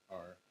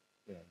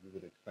 you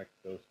would expect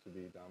those to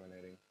be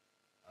dominating.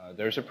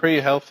 There's a pretty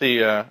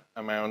healthy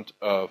amount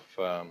of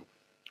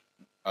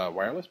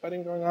wireless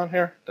betting going on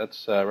here.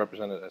 That's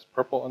represented as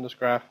purple on this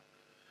graph.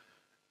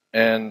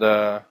 And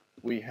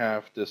we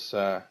have this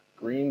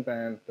green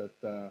band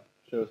that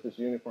shows this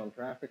uniform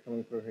traffic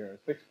coming through here as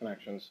fixed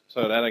connections.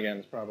 So that, again,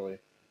 is probably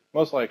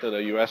most likely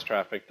the US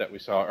traffic that we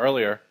saw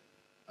earlier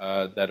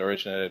that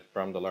originated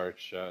from the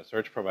large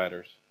search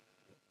providers.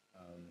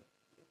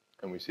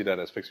 And we see that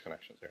as fixed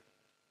connections here.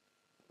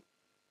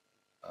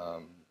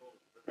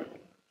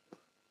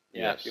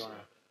 Yeah, yes. if you want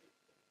to.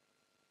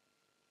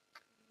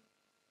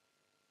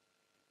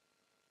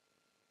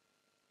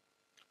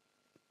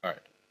 All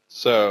right.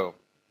 So,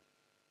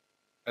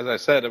 as I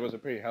said, there was a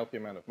pretty healthy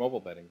amount of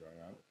mobile betting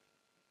going on.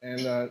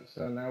 And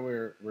so now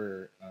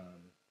we're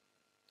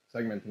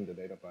segmenting the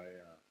data by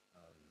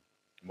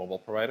mobile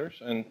providers.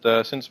 And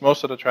since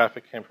most of the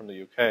traffic came from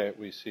the UK,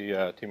 we see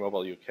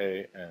T-Mobile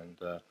UK and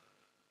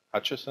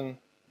Hutchison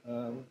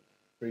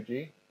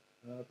 3G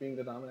being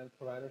the dominant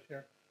providers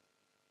here.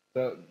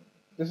 So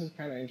this is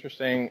kind of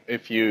interesting.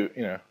 If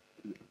to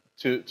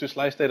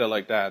slice data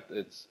like that,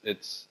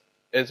 it's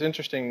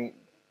interesting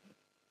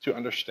to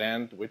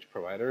understand which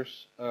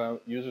providers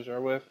users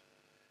are with.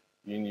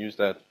 You can use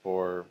that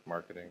for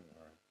marketing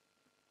or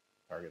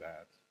target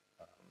ads.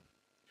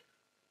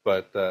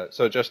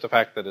 So just the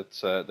fact that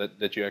it's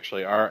that you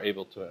actually are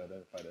able to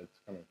identify that it's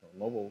coming from a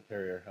mobile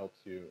carrier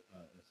helps you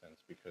in a sense,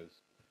 because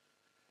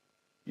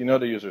you know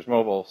the user's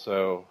mobile,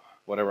 so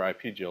whatever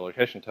IP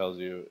geolocation tells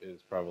you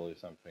is probably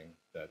something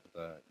that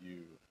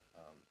you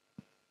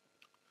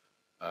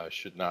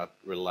should not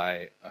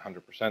rely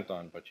 100%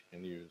 on, but you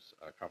can use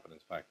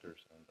confidence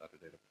factors and other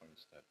data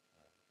points that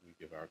we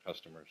give our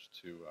customers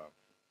to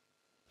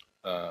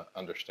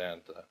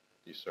understand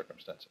these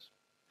circumstances.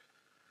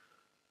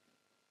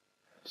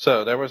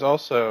 So there was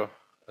also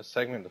a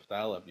segment of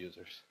dial-up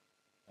users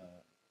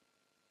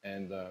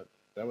And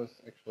that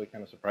was actually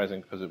kind of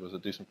surprising because it was a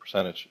decent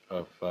percentage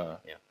of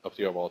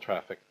the overall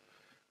traffic.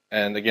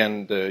 And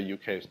again, the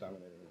UK is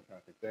dominating the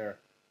traffic there.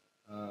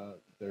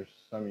 There's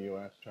some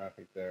US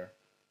traffic there.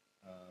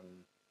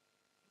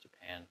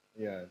 Japan.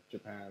 Yeah,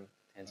 Japan.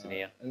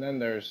 Tanzania. And then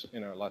there's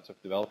lots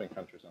of developing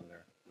countries on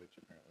there, which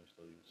apparently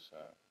still use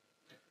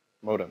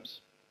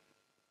modems.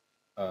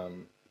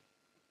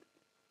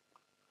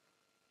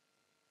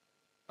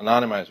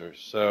 Anonymizers.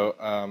 So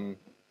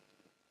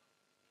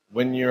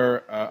when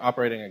you're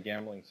operating a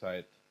gambling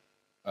site,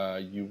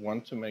 you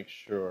want to make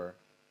sure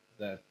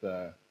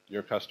that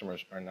your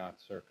customers are not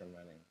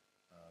circumventing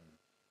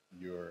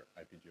your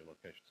IP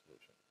geolocation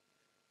solution.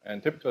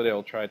 And typically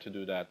they'll try to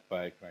do that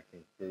by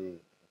connecting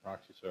through a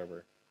proxy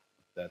server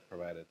that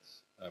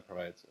provides a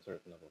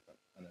certain level of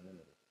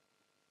anonymity.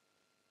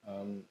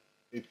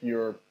 If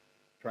you're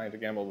trying to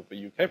gamble with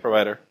a UK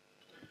provider,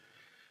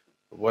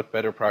 what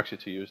better proxy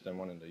to use than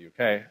one in the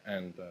UK?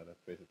 And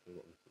that's basically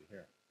what we see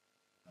here.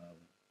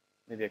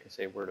 Maybe I can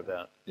say a word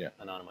about Yeah.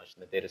 anonymizing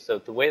the data. So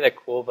the way that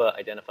Quova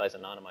identifies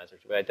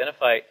anonymizers, we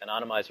identify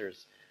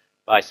anonymizers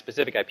by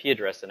specific IP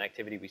address and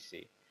activity we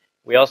see.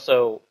 We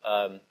also,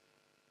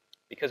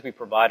 because we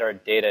provide our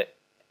data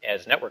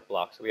as network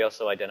blocks, we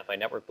also identify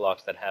network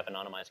blocks that have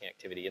anonymizing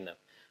activity in them.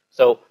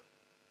 So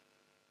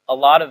a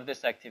lot of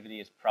this activity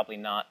is probably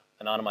not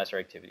anonymizer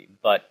activity,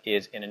 but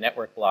is in a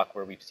network block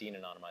where we've seen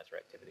anonymizer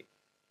activity.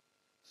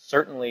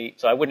 Certainly,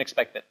 so I wouldn't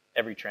expect that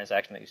every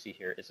transaction that you see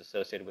here is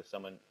associated with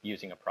someone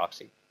using a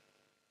proxy.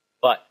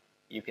 But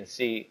you can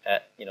see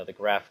that the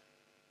graph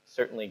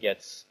certainly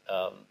gets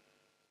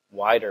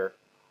wider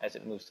as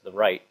it moves to the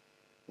right,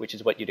 which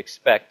is what you'd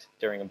expect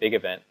during a big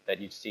event, that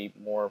you'd see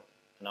more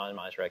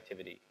anonymizer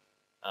activity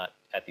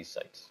at these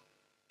sites.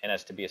 And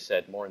as Tobias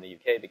said, more in the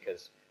UK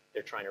because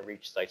they're trying to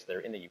reach sites that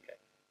are in the UK.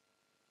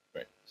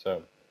 Right.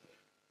 So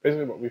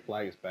basically what we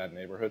flag is bad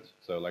neighborhoods.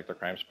 So like the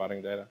crime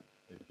spotting data,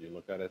 if you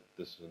look at it,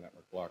 this is a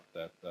network block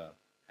that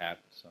had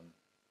some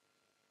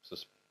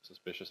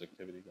suspicious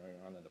activity going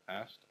on in the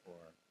past or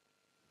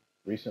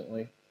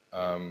recently.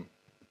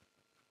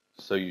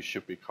 So you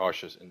should be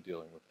cautious in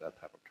dealing with that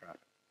type of traffic.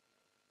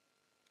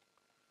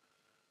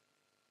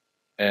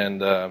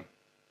 And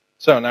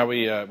so now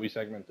we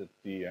segmented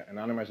the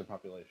anonymizer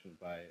population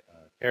by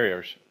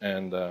carriers,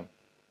 and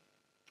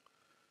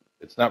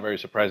it's not very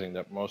surprising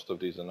that most of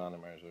these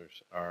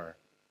anonymizers are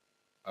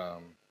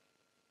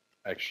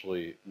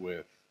actually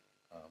with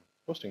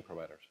hosting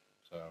providers.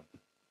 So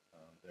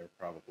they're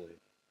probably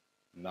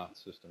not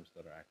systems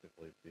that are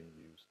actively being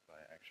used by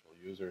actual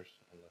users,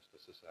 unless the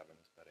sysadmin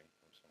is betting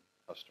from some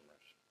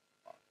customer's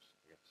box,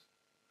 I guess.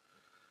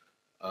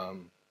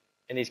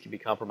 And these can be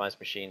compromised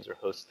machines or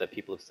hosts that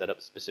people have set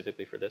up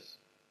specifically for this?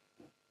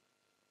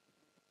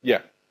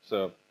 Yeah.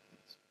 So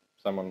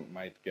someone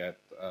might get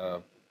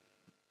a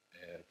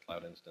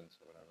cloud instance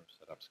or whatever,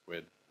 set up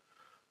Squid.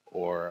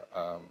 Or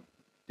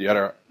the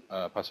other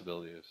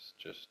possibility is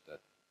just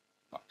that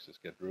boxes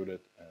get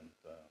rooted and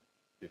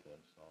people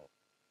install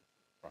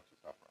proxy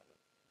software on it.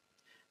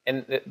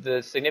 And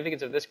the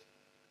significance of this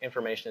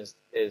information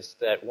is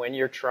that when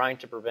you're trying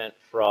to prevent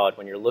fraud,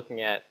 when you're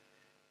looking at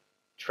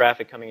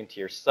traffic coming into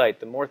your site,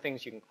 the more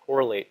things you can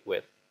correlate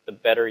with, the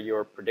better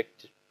your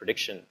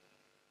prediction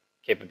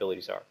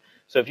capabilities are.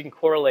 So if you can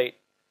correlate,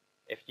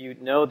 if you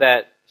know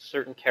that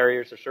certain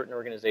carriers or certain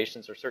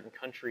organizations or certain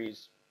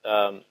countries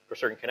or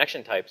certain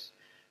connection types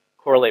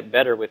correlate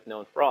better with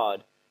known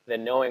fraud,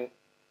 then knowing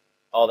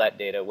all that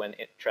data when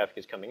traffic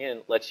is coming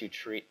in lets you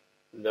treat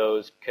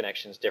those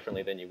connections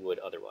differently than you would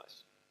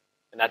otherwise.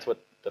 And that's what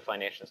the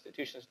financial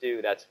institutions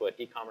do. That's what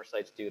e-commerce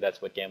sites do.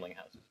 That's what gambling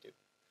houses do.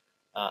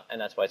 And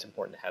that's why it's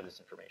important to have this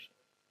information.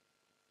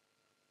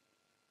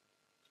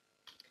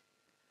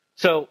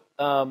 So,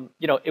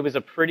 it was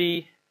a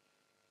pretty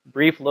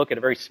brief look at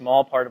a very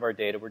small part of our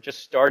data. We're just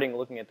starting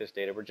looking at this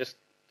data. We're just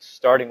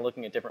starting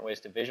looking at different ways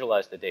to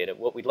visualize the data.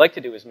 What we'd like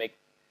to do is make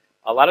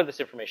a lot of this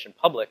information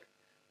public,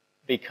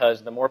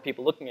 because the more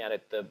people looking at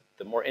it,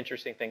 the more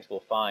interesting things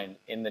we'll find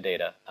in the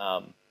data.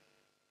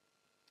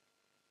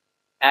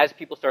 As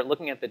people start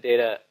looking at the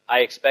data, I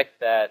expect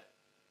that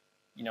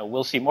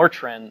we'll see more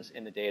trends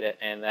in the data,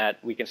 and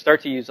that we can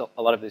start to use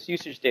a lot of this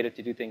usage data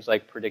to do things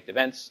like predict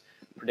events,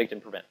 predict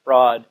and prevent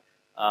fraud,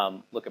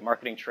 look at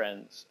marketing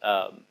trends.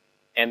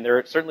 And there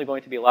are certainly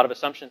going to be a lot of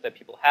assumptions that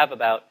people have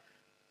about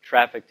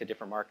traffic to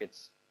different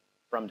markets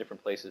from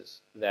different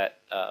places that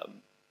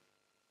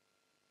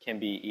can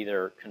be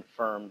either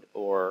confirmed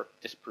or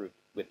disproved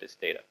with this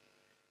data.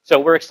 So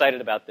we're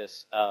excited about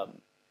this.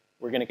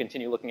 We're going to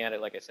continue looking at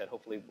it. Like I said,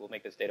 hopefully we'll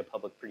make this data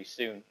public pretty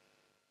soon.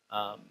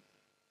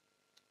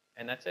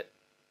 And that's it.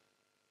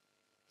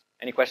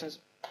 Any questions?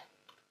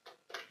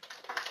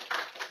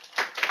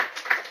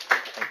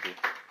 Thank you.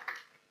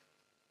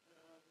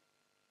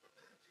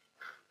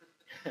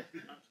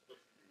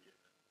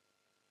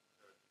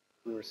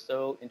 We were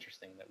so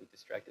interesting that we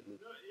distracted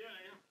Luke.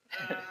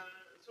 Yeah.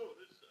 So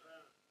this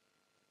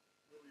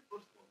will be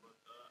first one, but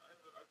I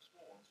have a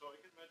small one. So I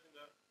can imagine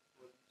that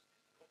for these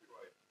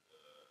copyright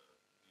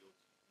deals,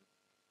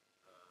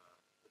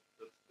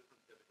 that's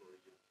different categories.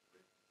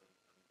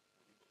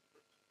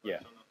 Yeah.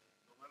 So no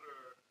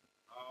matter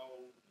how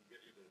you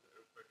get your data,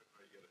 irrespective of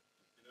how you get it,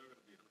 you're never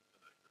going to be 100%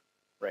 accurate.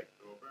 Right.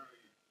 So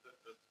apparently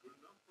that's good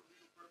enough for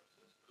legal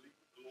purposes.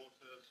 The law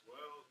says,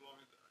 well, as long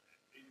as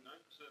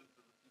 89%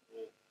 of the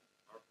people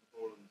are from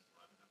Poland,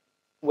 I'm happy.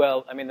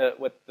 Well, I mean,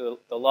 what the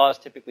laws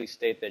typically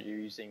state that you're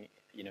using,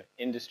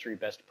 industry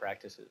best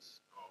practices.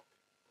 Oh,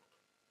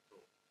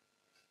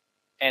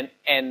 okay.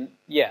 And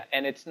yeah,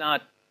 and it's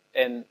not,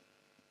 and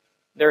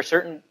there are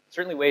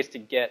certainly ways to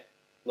get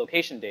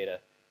location data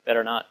that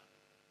are not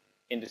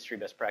industry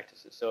best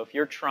practices. So if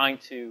you're trying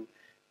to,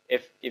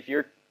 if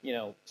you're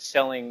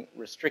selling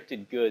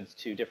restricted goods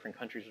to different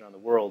countries around the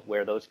world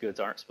where those goods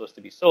aren't supposed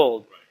to be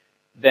sold,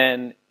 Right.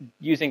 then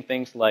using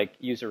things like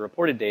user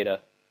reported data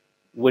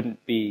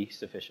wouldn't be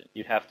sufficient.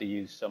 You'd have to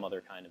use some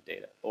other kind of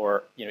data,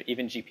 or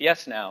even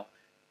GPS now,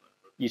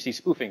 you see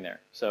spoofing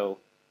there. So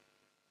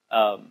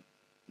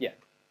yeah.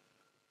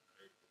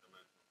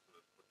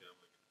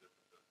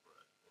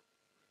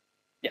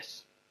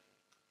 Yes.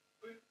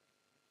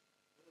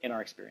 In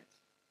our experience.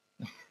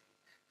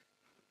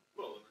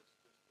 Well, let's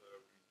just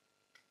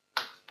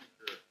speak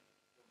here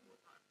one more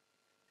time.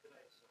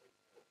 I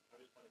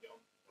just want to get on.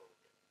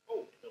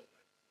 Oh, it does.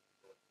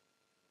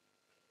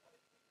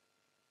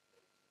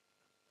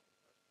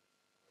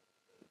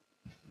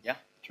 Yeah.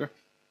 Sure.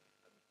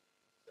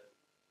 So,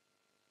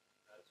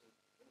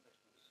 one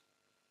question was,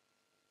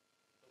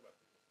 talking about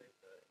business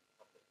data in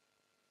public,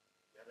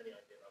 do you have any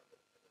idea about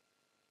what kind of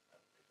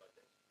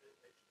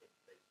visualization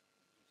interface you're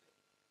using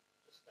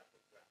to static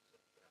graphs? Do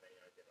you have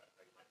any idea about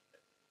how you might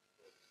expect to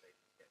store this data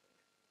to get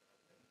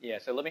them? Yeah,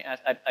 so let me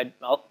ask,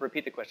 I'll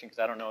repeat the question because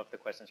I don't know if the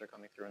questions are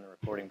coming through in the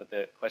recording, but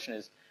the question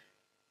is,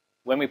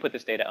 when we put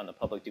this data out in the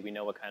public, do we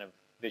know what kind of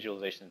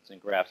visualizations and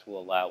graphs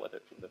will allow,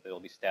 whether they'll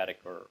be static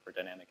or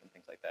dynamic and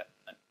things like that?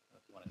 If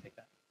you want to take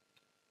that.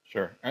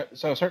 Sure.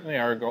 So certainly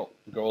our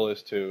goal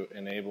is to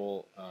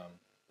enable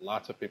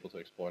lots of people to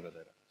explore the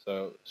data.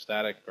 So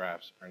static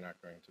graphs are not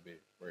going to be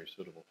very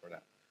suitable for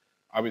that.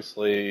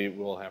 Obviously,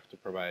 we'll have to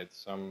provide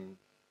some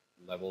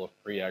level of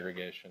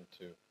pre-aggregation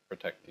to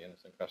protect the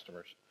innocent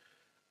customers.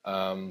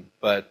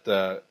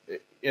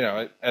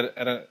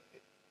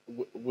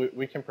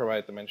 We can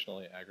provide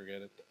dimensionally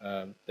aggregated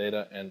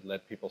data and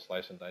let people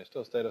slice and dice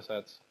those data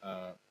sets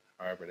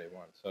however they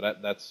want. So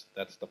that's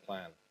the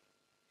plan.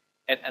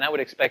 And I would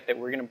expect that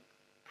we're going to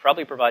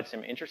probably provide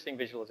some interesting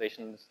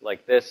visualizations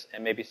like this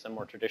and maybe some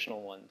more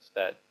traditional ones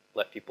that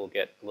let people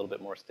get a little bit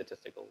more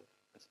statistical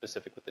and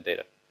specific with the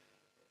data.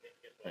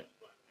 Right.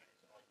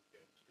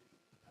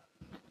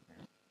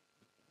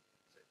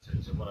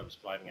 So what I was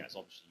driving at is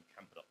obviously you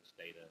can put up this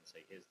data and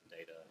say, here's the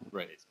data,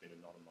 right. It's been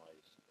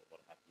anonymized, or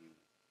what have you,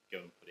 go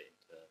and put it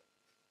into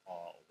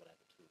R or whatever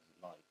tools you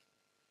like.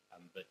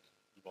 But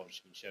you've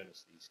obviously been showing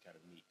us these kind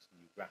of neat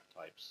new graph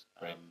types.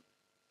 Right.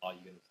 Are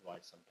you going to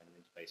provide some kind of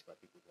interface where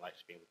people will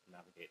actually be able to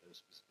navigate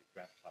those specific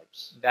graph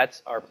types?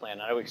 That's our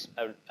plan. I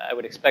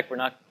would expect we're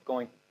not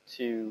going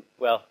to,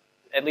 well,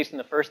 at least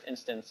in the first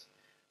instance,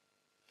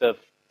 the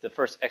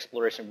first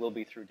exploration will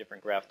be through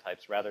different graph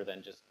types rather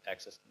than just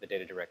access the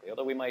data directly.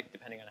 Although we might,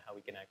 depending on how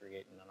we can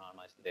aggregate and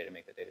anonymize the data,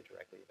 make the data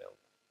directly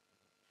available.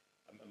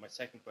 And my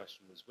second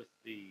question was, with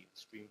the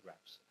stream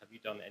graphs, have you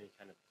done any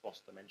kind of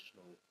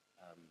cross-dimensional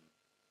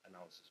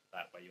analysis of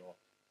that, where you're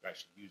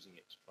actually using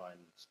it to try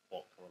and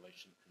spot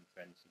correlation between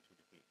trends in two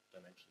different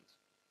dimensions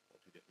or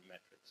two different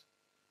metrics?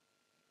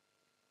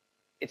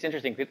 It's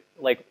interesting.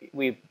 Like,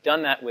 we've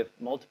done that with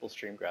multiple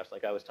stream graphs.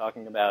 Like I was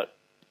talking about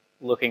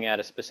looking at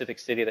a specific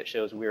city that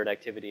shows weird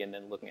activity and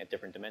then looking at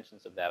different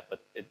dimensions of that.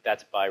 But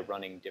that's by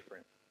running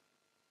different,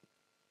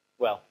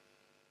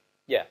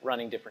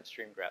 running different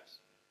stream graphs.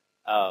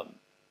 And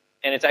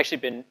it's actually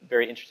been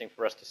very interesting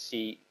for us to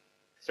see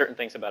certain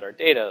things about our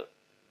data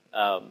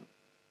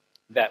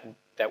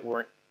that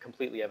weren't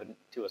completely evident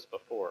to us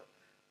before.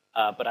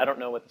 But I don't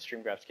know what the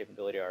stream graph's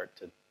capability are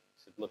to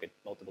look at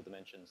multiple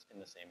dimensions in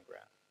the same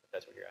graph, if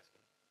that's what you're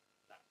asking.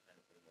 That kind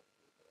of thing,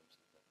 multiple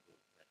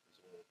vectors,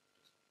 or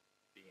just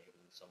being able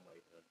in some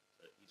way to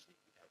easily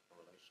compare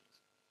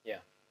correlations. Yeah.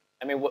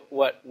 I mean,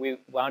 what we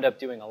wound up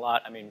doing a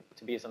lot, I mean,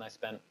 Tobias and I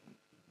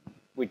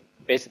we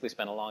basically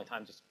spent a long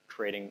time just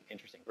creating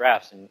interesting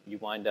graphs, and you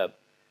wind up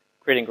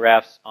creating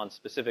graphs on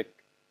specific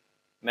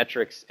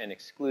metrics and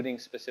excluding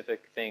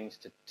specific things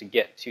to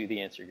get to the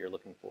answer you're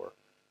looking for.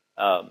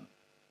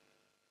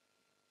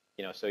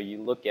 So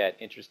you look at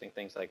interesting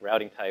things like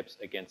routing types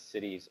against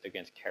cities,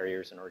 against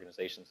carriers and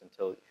organizations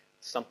until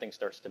something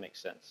starts to make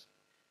sense.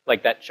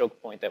 Like that choke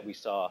point that we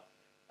saw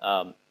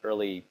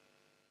early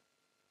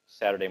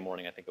Saturday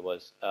morning, I think it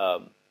was.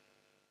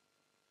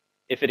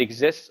 If it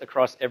exists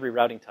across every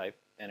routing type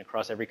and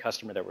across every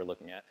customer that we're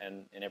looking at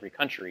and in every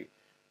country,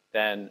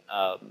 then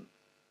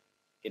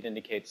it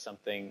indicates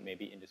something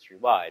maybe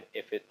industry-wide.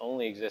 If it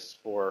only exists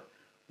for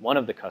one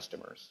of the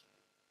customers,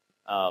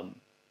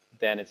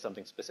 then it's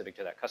something specific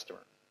to that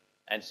customer.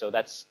 And so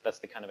that's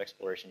the kind of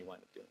exploration you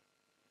wind up doing.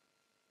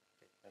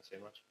 Okay, thanks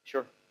very much.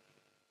 Sure.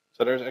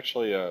 So there's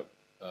actually a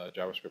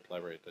JavaScript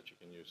library that you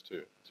can use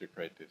to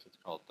create this. It's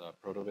called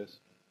Protovis.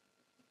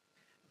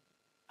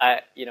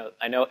 I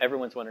know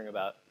everyone's wondering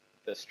about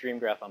the stream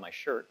graph on my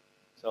shirt,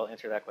 so I'll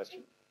answer that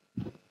question.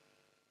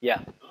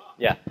 Yeah,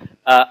 yeah.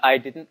 I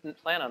didn't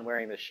plan on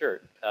wearing this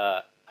shirt.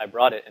 I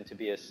brought it, and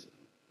Tobias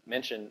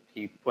mentioned,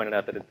 he pointed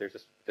out that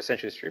there's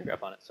essentially a stream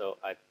graph on it, so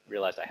I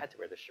realized I had to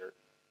wear this shirt.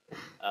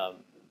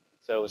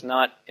 So it was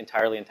not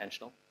entirely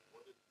intentional.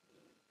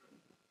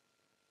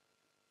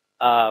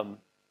 Some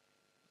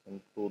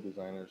cool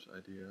designer's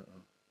idea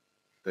of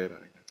data,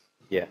 I guess.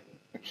 Yeah.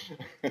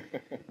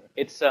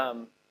 It's,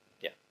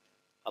 yeah,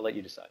 I'll let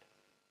you decide.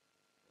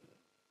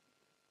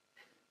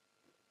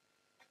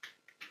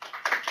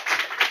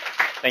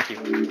 Thank you.